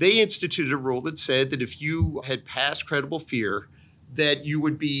rule. They instituted a rule that said that if you had passed credible fear, that you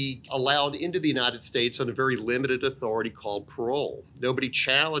would be allowed into the United States on a very limited authority called parole. Nobody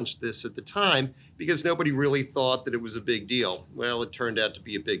challenged this at the time because nobody really thought that it was a big deal. Well, it turned out to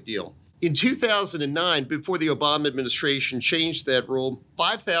be a big deal. In 2009, before the Obama administration changed that rule,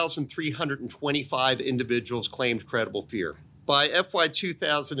 5,325 individuals claimed credible fear. By FY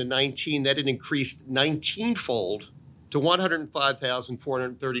 2019, that had increased 19-fold to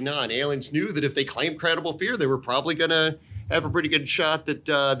 105,439. Aliens knew that if they claimed credible fear, they were probably going to have a pretty good shot that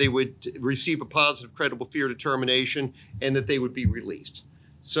they would receive a positive credible fear determination and that they would be released.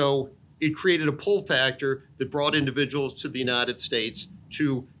 So it created a pull factor that brought individuals to the United States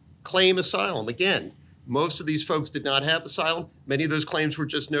to claim asylum. Again, most of these folks did not have asylum. Many of those claims were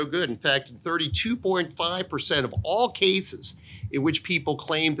just no good. In fact, in 32.5% of all cases in which people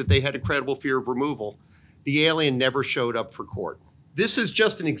claimed that they had a credible fear of removal, the alien never showed up for court. This is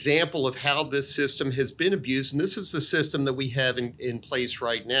just an example of how this system has been abused, and this is the system that we have in place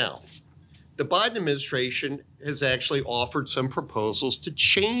right now. The Biden administration has actually offered some proposals to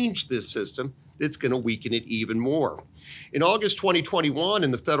change this system that's going to weaken it even more. In August 2021,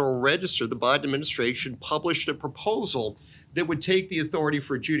 in the Federal Register, the Biden administration published a proposal that would take the authority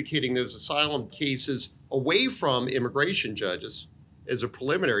for adjudicating those asylum cases away from immigration judges as a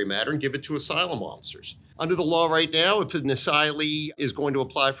preliminary matter and give it to asylum officers. Under the law right now, if an asylee is going to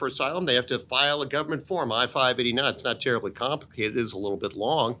apply for asylum, they have to file a government form, I-589. It's not terribly complicated. It is a little bit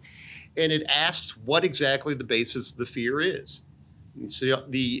long. And it asks what exactly the basis of the fear is. So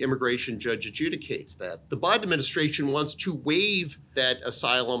the immigration judge adjudicates that. The Biden administration wants to waive that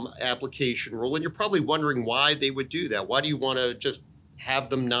asylum application rule. And you're probably wondering why they would do that. Why do you want to just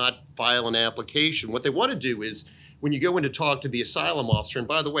have them not file an application? What they want to do is when you go in to talk to the asylum officer, and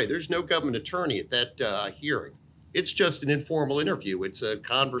by the way, there's no government attorney at that hearing. It's just an informal interview. It's a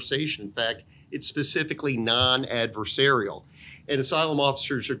conversation. In fact, it's specifically non-adversarial. And asylum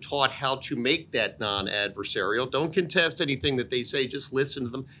officers are taught how to make that non-adversarial. Don't contest anything that they say. Just listen to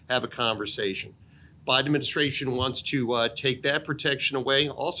them, have a conversation. Biden administration wants to take that protection away.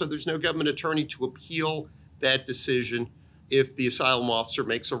 Also, there's no government attorney to appeal that decision if the asylum officer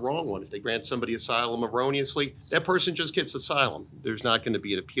makes a wrong one. If they grant somebody asylum erroneously, that person just gets asylum. There's not going to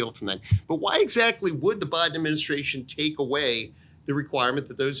be an appeal from that. But why exactly would the Biden administration take away the requirement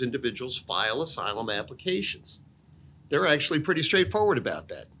that those individuals file asylum applications? They're actually pretty straightforward about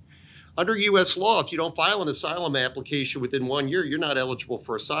that. Under U.S. law, if you don't file an asylum application within 1 year, you're not eligible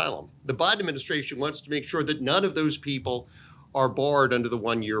for asylum. The Biden administration wants to make sure that none of those people are barred under the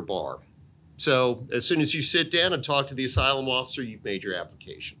 1 year bar. So as soon as you sit down and talk to the asylum officer, you've made your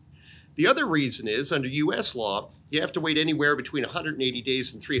application. The other reason is under U.S. law, you have to wait anywhere between 180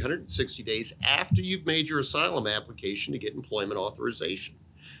 days and 360 days after you've made your asylum application to get employment authorization.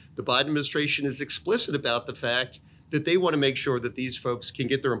 The Biden administration is explicit about the fact that they want to make sure that these folks can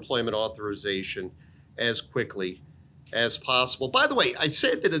get their employment authorization as quickly as possible. By the way, I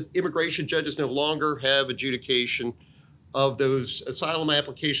said that immigration judges no longer have adjudication of those asylum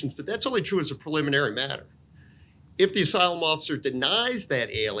applications, but that's only true as a preliminary matter. If the asylum officer denies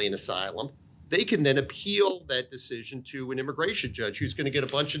that alien asylum, they can then appeal that decision to an immigration judge who's going to get a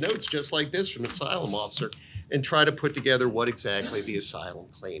bunch of notes just like this from an asylum officer and try to put together what exactly the asylum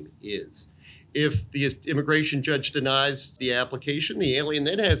claim is. If the immigration judge denies the application, the alien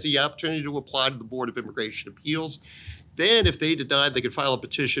then has the opportunity to apply to the Board of Immigration Appeals. Then if they deny, they can file a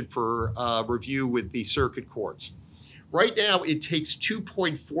petition for review with the circuit courts. Right now, it takes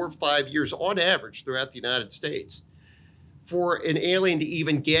 2.45 years on average throughout the United States for an alien to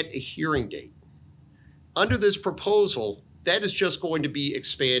even get a hearing date. Under this proposal, that is just going to be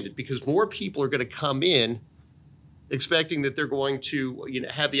expanded because more people are going to come in expecting that they're going to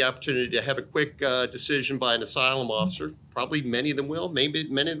have the opportunity to have a quick decision by an asylum officer. Probably many of them will, maybe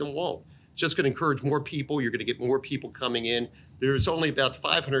many of them won't. It's just going to encourage more people. You're going to get more people coming in. There's only about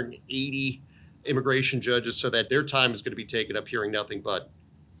 580 immigration judges, so that their time is going to be taken up hearing nothing but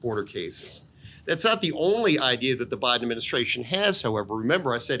border cases. That's not the only idea that the Biden administration has, however.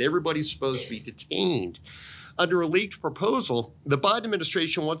 Remember, I said everybody's supposed to be detained. Under a leaked proposal, the Biden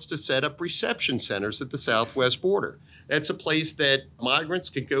administration wants to set up reception centers at the southwest border. That's a place that migrants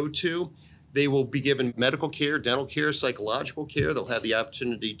can go to. They will be given medical care, dental care, psychological care. They'll have the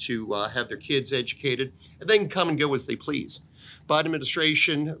opportunity to have their kids educated, and they can come and go as they please. Biden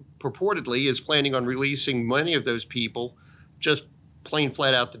administration purportedly is planning on releasing many of those people just plain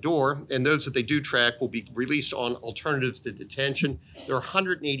flat out the door, and those that they do track will be released on alternatives to detention. There are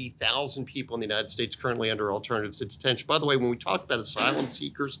 180,000 people in the United States currently under alternatives to detention. By the way, when we talk about asylum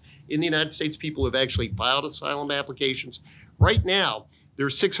seekers in the United States, people who have actually filed asylum applications, right now there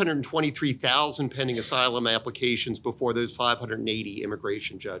are 623,000 pending asylum applications before those 580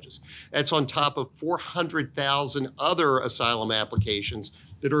 immigration judges. That's on top of 400,000 other asylum applications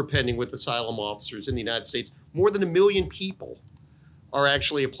that are pending with asylum officers in the United States. More than 1 million people are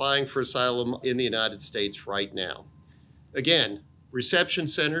actually applying for asylum in the United States right now. Again, reception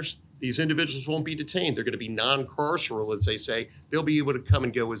centers, these individuals won't be detained. They're going to be non-carceral, as they say. They'll be able to come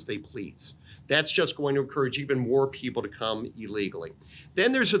and go as they please. That's just going to encourage even more people to come illegally.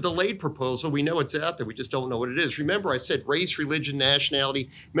 Then there's a delayed proposal. We know it's out there. We just don't know what it is. Remember, I said race, religion, nationality,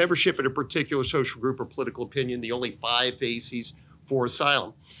 membership in a particular social group or political opinion, the only 5 bases for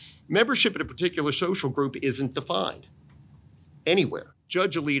asylum. Membership in a particular social group isn't defined anywhere.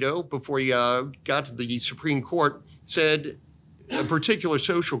 Judge Alito, before he got to the Supreme Court, said a particular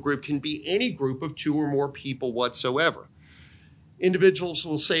social group can be any group of 2 or more people whatsoever. Individuals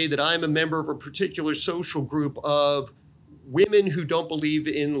will say that I'm a member of a particular social group of women who don't believe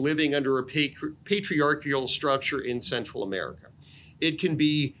in living under a patriarchal structure in Central America. It can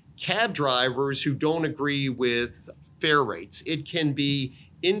be cab drivers who don't agree with fare rates. It can be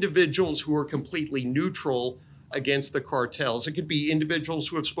individuals who are completely neutral against the cartels. It could be individuals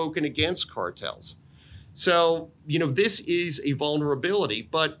who have spoken against cartels. So, this is a vulnerability,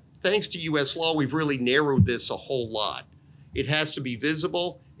 but thanks to U.S. law, we've really narrowed this a whole lot. It has to be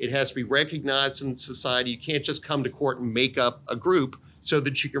visible. It has to be recognized in society. You can't just come to court and make up a group so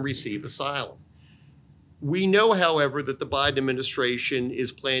that you can receive asylum. We know, however, that the Biden administration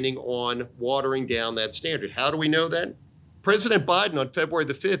is planning on watering down that standard. How do we know that? President Biden on February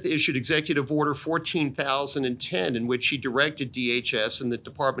the 5th issued Executive Order 14,010, in which he directed DHS and the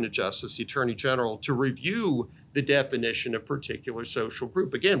Department of Justice, the Attorney General, to review the definition of particular social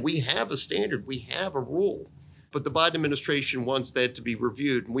group. Again, we have a standard. We have a rule. But the Biden administration wants that to be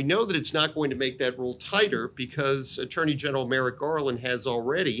reviewed. And we know that it's not going to make that rule tighter because Attorney General Merrick Garland has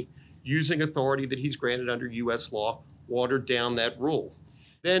already, using authority that he's granted under U.S. law, watered down that rule.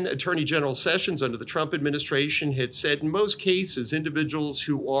 Then Attorney General Sessions under the Trump administration had said in most cases, individuals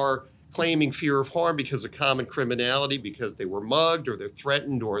who are claiming fear of harm because of common criminality, because they were mugged or they're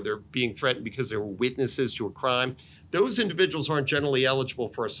threatened or they're being threatened because they were witnesses to a crime, those individuals aren't generally eligible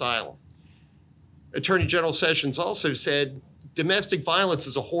for asylum. Attorney General Sessions also said domestic violence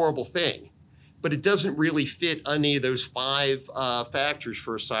is a horrible thing, but it doesn't really fit any of those 5 factors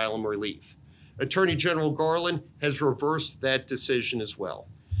for asylum relief. Attorney General Garland has reversed that decision as well.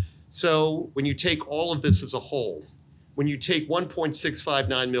 So when you take all of this as a whole, when you take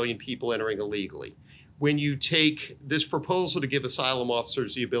 1.659 million people entering illegally, when you take this proposal to give asylum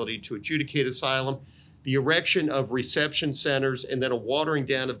officers the ability to adjudicate asylum, the erection of reception centers, and then a watering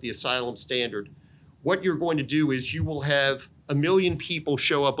down of the asylum standard, what you're going to do is you will have 1 million people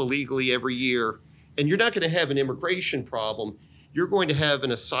show up illegally every year, and you're not going to have an immigration problem. You're going to have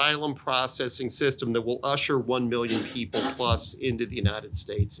an asylum processing system that will usher 1 million people plus into the United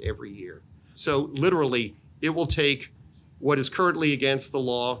States every year. So literally, it will take what is currently against the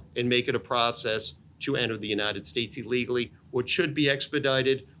law and make it a process to enter the United States illegally. What should be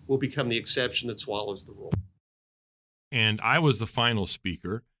expedited will become the exception that swallows the rule. And I was the final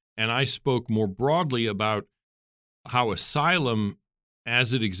speaker, and I spoke more broadly about how asylum,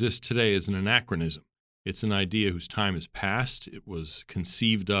 as it exists today, is an anachronism. It's an idea whose time has passed. It was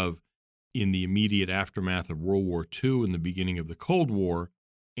conceived of in the immediate aftermath of World War II and the beginning of the Cold War,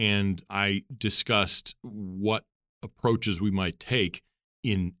 and I discussed what approaches we might take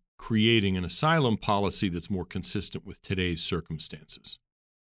in creating an asylum policy that's more consistent with today's circumstances.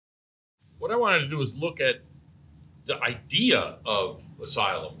 What I wanted to do is look at the idea of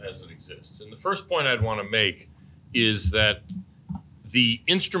asylum as it exists. And the first point I'd want to make is that the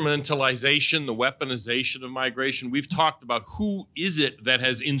instrumentalization, the weaponization of migration, we've talked about who is it that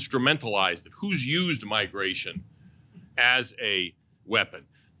has instrumentalized it, who's used migration as a weapon.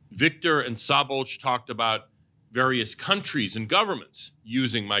 Victor and Szabolcs talked about various countries and governments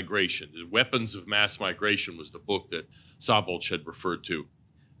using migration. The Weapons of Mass Migration was the book that Szabolcs had referred to.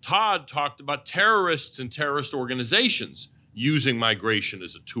 Todd talked about terrorists and terrorist organizations using migration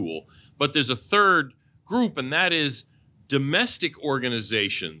as a tool. But there's a third group, and that is domestic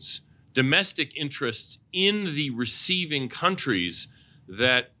organizations, domestic interests in the receiving countries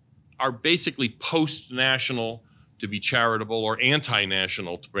that are basically post-national, to be charitable, or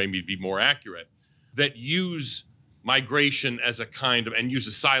anti-national, to maybe be more accurate, that use migration as a kind of, and use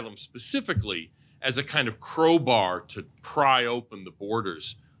asylum specifically, as a kind of crowbar to pry open the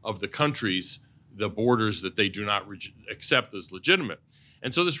borders of the countries, the borders that they do not accept as legitimate.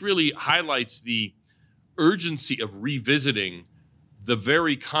 And so this really highlights the urgency of revisiting the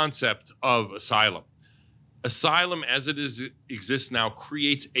very concept of asylum. Asylum, as it exists now,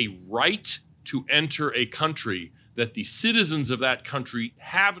 creates a right to enter a country that the citizens of that country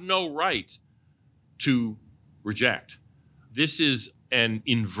have no right to reject. This is an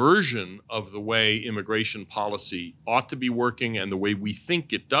inversion of the way immigration policy ought to be working and the way we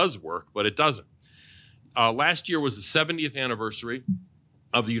think it does work, but it doesn't. Last year was the 70th anniversary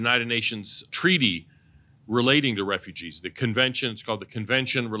of the United Nations Treaty relating to refugees. The convention, it's called the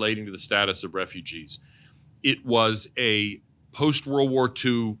Convention Relating to the Status of Refugees. It was a post-World War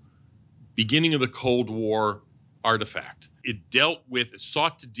II, beginning of the Cold War artifact. It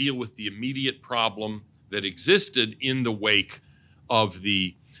sought to deal with the immediate problem that existed in the wake of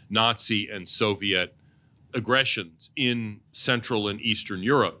the Nazi and Soviet aggressions in Central and Eastern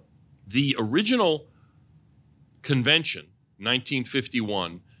Europe. The original convention,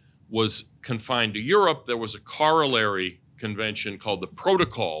 1951, was confined to Europe. There was a corollary convention called the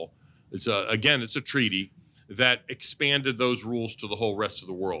Protocol. It's a treaty that expanded those rules to the whole rest of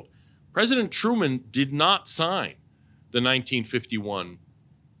the world. President Truman did not sign the 1951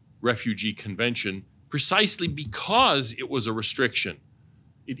 Refugee Convention precisely because it was a restriction.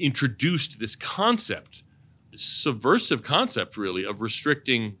 It introduced this concept, this subversive concept, really, of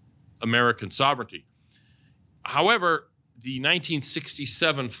restricting American sovereignty. However, the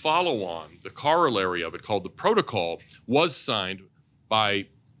 1967 follow-on, the corollary of it, called the Protocol, was signed by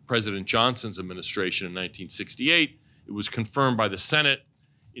President Johnson's administration in 1968. It was confirmed by the Senate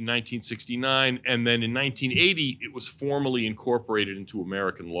in 1969, and then in 1980, it was formally incorporated into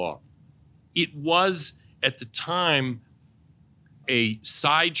American law. It was, at the time, a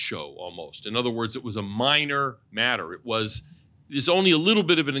sideshow almost. In other words, it was a minor matter. There's only a little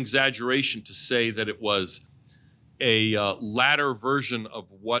bit of an exaggeration to say that it was a latter version of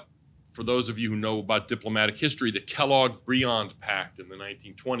what for those of you who know about diplomatic history, the Kellogg-Briand Pact in the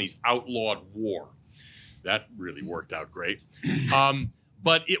 1920s outlawed war. That really worked out great.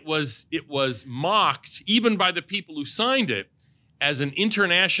 But it was mocked, even by the people who signed it, as an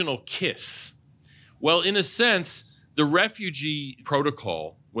international kiss. Well, in a sense, the refugee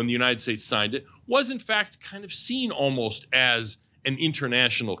protocol, when the United States signed it, was in fact kind of seen almost as an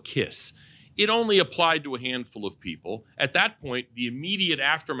international kiss. It only applied to a handful of people. At that point, the immediate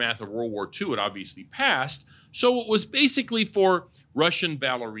aftermath of World War II had obviously passed, so it was basically for Russian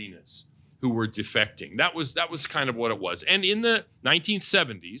ballerinas who were defecting. That was kind of what it was. And in the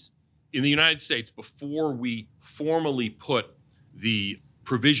 1970s, in the United States, before we formally put the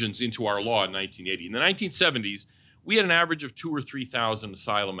provisions into our law in 1980, in the 1970s, we had an average of 2,000 or 3,000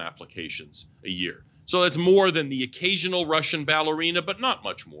 asylum applications a year. So that's more than the occasional Russian ballerina, but not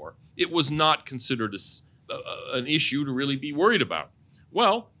much more. It was not considered an issue to really be worried about.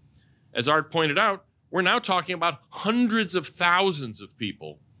 Well, as Art pointed out, we're now talking about hundreds of thousands of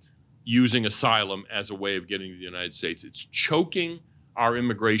people using asylum as a way of getting to the United States. It's choking our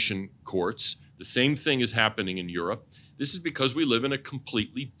immigration courts. The same thing is happening in Europe. This is because we live in a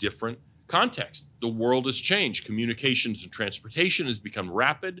completely different context. The world has changed. Communications and transportation has become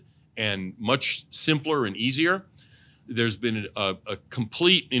rapid and much simpler and easier. There's been a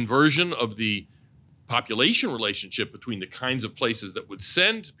complete inversion of the population relationship between the kinds of places that would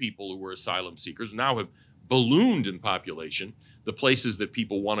send people who were asylum seekers now have ballooned in population. The places that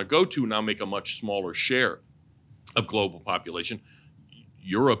people want to go to now make a much smaller share of global population.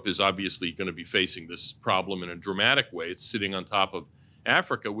 Europe is obviously going to be facing this problem in a dramatic way. It's sitting on top of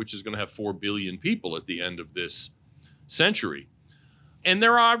Africa, which is going to have 4 billion people at the end of this century. And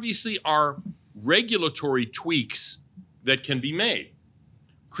there obviously are regulatory tweaks that can be made.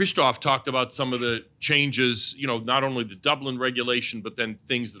 Christoph talked about some of the changes, not only the Dublin regulation, but then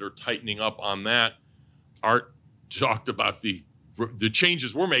things that are tightening up on that. Art talked about the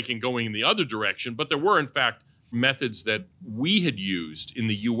changes we're making going in the other direction, but there were, in fact, methods that we had used in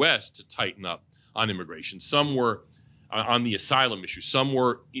the U.S. to tighten up on immigration. Some were on the asylum issue. Some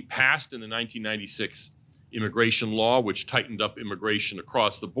were passed in the 1996 immigration law, which tightened up immigration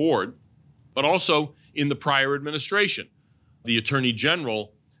across the board, but also in the prior administration. The Attorney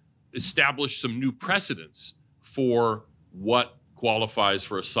General established some new precedents for what qualifies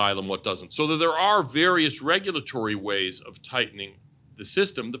for asylum, what doesn't. So that there are various regulatory ways of tightening the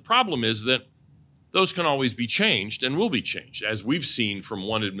system. The problem is that those can always be changed and will be changed. As we've seen from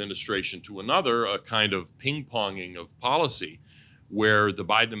one administration to another, a kind of ping-ponging of policy where the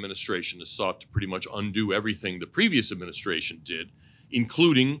Biden administration has sought to pretty much undo everything the previous administration did,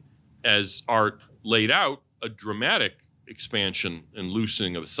 including, as Art laid out, a dramatic expansion and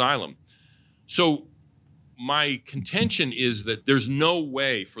loosening of asylum. So my contention is that there's no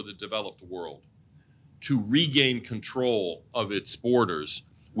way for the developed world to regain control of its borders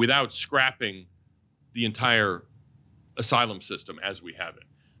without scrapping the entire asylum system as we have it.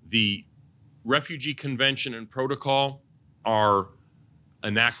 The Refugee Convention and Protocol are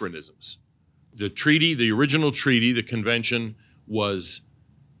anachronisms. The treaty, the original treaty, the convention, was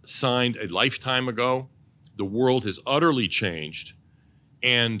signed a lifetime ago. The world has utterly changed,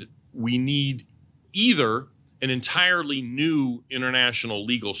 and we need either an entirely new international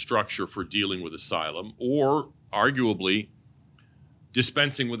legal structure for dealing with asylum, or arguably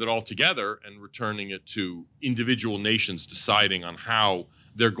dispensing with it altogether and returning it to individual nations deciding on how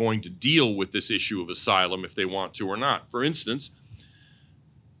they're going to deal with this issue of asylum, if they want to or not. For instance,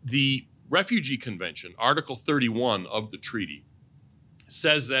 the Refugee Convention, Article 31 of the treaty,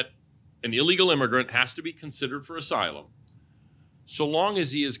 says that an illegal immigrant has to be considered for asylum so long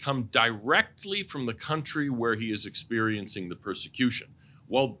as he has come directly from the country where he is experiencing the persecution.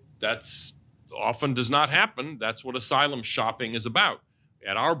 Well, that's often does not happen. That's what asylum shopping is about.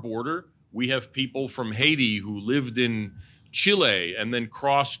 At our border, we have people from Haiti who lived in Chile and then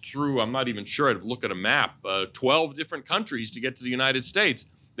crossed through, I'm not even sure, I'd look at a map, 12 different countries to get to the United States.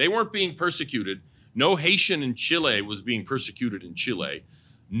 They weren't being persecuted. No Haitian in Chile was being persecuted in Chile,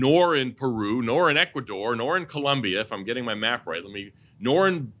 nor in Peru, nor in Ecuador, nor in Colombia, if I'm getting my map right, nor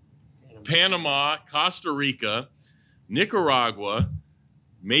in Panama, Costa Rica, Nicaragua,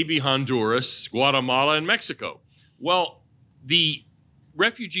 maybe Honduras, Guatemala, and Mexico. Well, the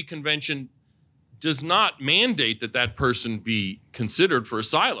Refugee Convention does not mandate that that person be considered for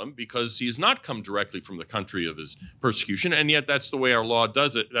asylum because he has not come directly from the country of his persecution, and yet that's the way our law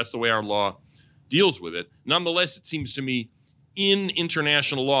does it. That's the way our law deals with it. Nonetheless, it seems to me in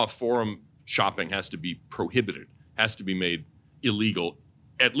international law, forum shopping has to be prohibited, has to be made illegal,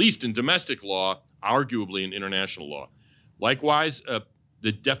 at least in domestic law, arguably in international law. Likewise,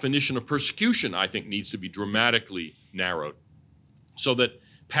 The definition of persecution, I think, needs to be dramatically narrowed so that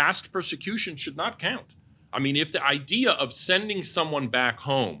past persecution should not count. I mean, if the idea of sending someone back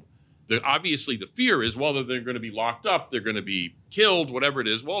home, obviously the fear is, well, they're going to be locked up, they're going to be killed, whatever it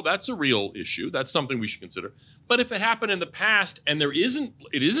is. Well, that's a real issue. That's something we should consider. But if it happened in the past and it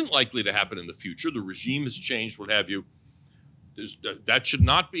isn't likely to happen in the future, the regime has changed, what have you, that should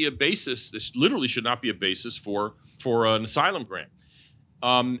not be a basis. This literally should not be a basis for an asylum grant.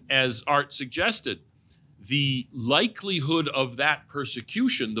 As Art suggested, the likelihood of that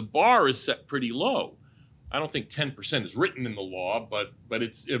persecution, the bar is set pretty low. I don't think 10% is written in the law, but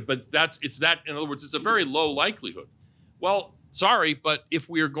it's that. In other words, it's a very low likelihood. Well, sorry, but if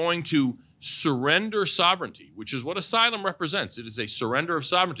we are going to surrender sovereignty, which is what asylum represents, it is a surrender of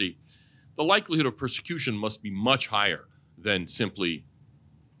sovereignty, the likelihood of persecution must be much higher than simply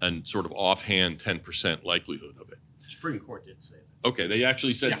a sort of offhand 10% likelihood of it. The Supreme Court did say that. Okay, they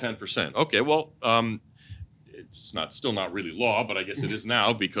actually said 10%. Okay, well, it's still not really law, but I guess it is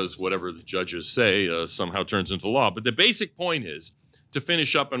now because whatever the judges say somehow turns into law. But the basic point is, to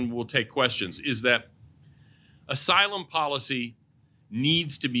finish up and we'll take questions, is that asylum policy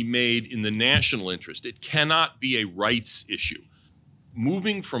needs to be made in the national interest. It cannot be a rights issue.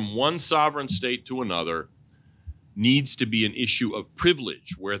 Moving from one sovereign state to another needs to be an issue of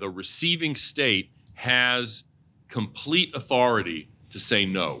privilege, where the receiving state has complete authority to say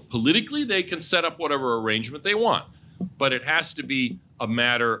no. Politically, they can set up whatever arrangement they want, but it has to be a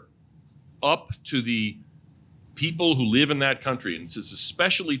matter up to the people who live in that country. And this is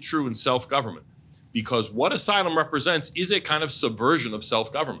especially true in self-government, because what asylum represents is a kind of subversion of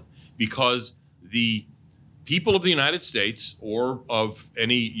self-government, because the people of the United States or of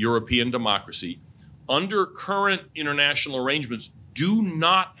any European democracy, under current international arrangements, do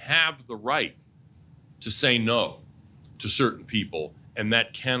not have the right to say no to certain people, and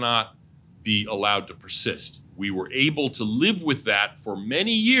that cannot be allowed to persist. We were able to live with that for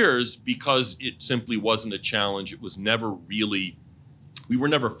many years because it simply wasn't a challenge. It was never really, we were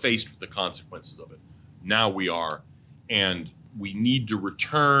never faced with the consequences of it. Now we are, and we need to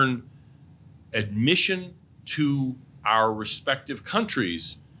return admission to our respective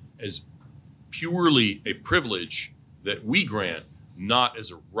countries as purely a privilege that we grant, not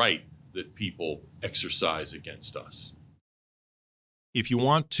as a right that people exercise against us. If you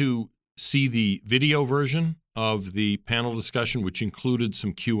want to see the video version of the panel discussion, which included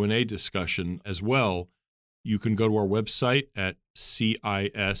some Q&A discussion as well, you can go to our website at cis.org.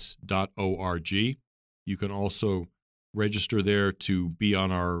 You can also register there to be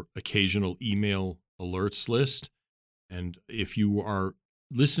on our occasional email alerts list. And if you are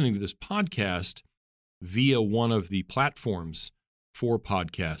listening to this podcast via one of the platforms for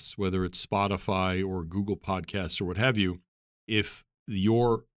podcasts, whether it's Spotify or Google Podcasts or what have you, if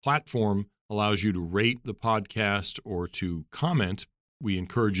your platform allows you to rate the podcast or to comment, we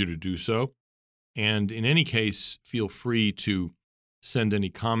encourage you to do so. And in any case, feel free to send any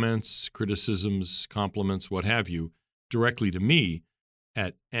comments, criticisms, compliments, what have you, directly to me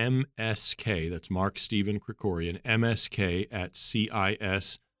at MSK, that's Mark Stephen Krikorian,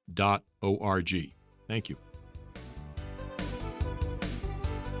 MSK@cis.org. Thank you.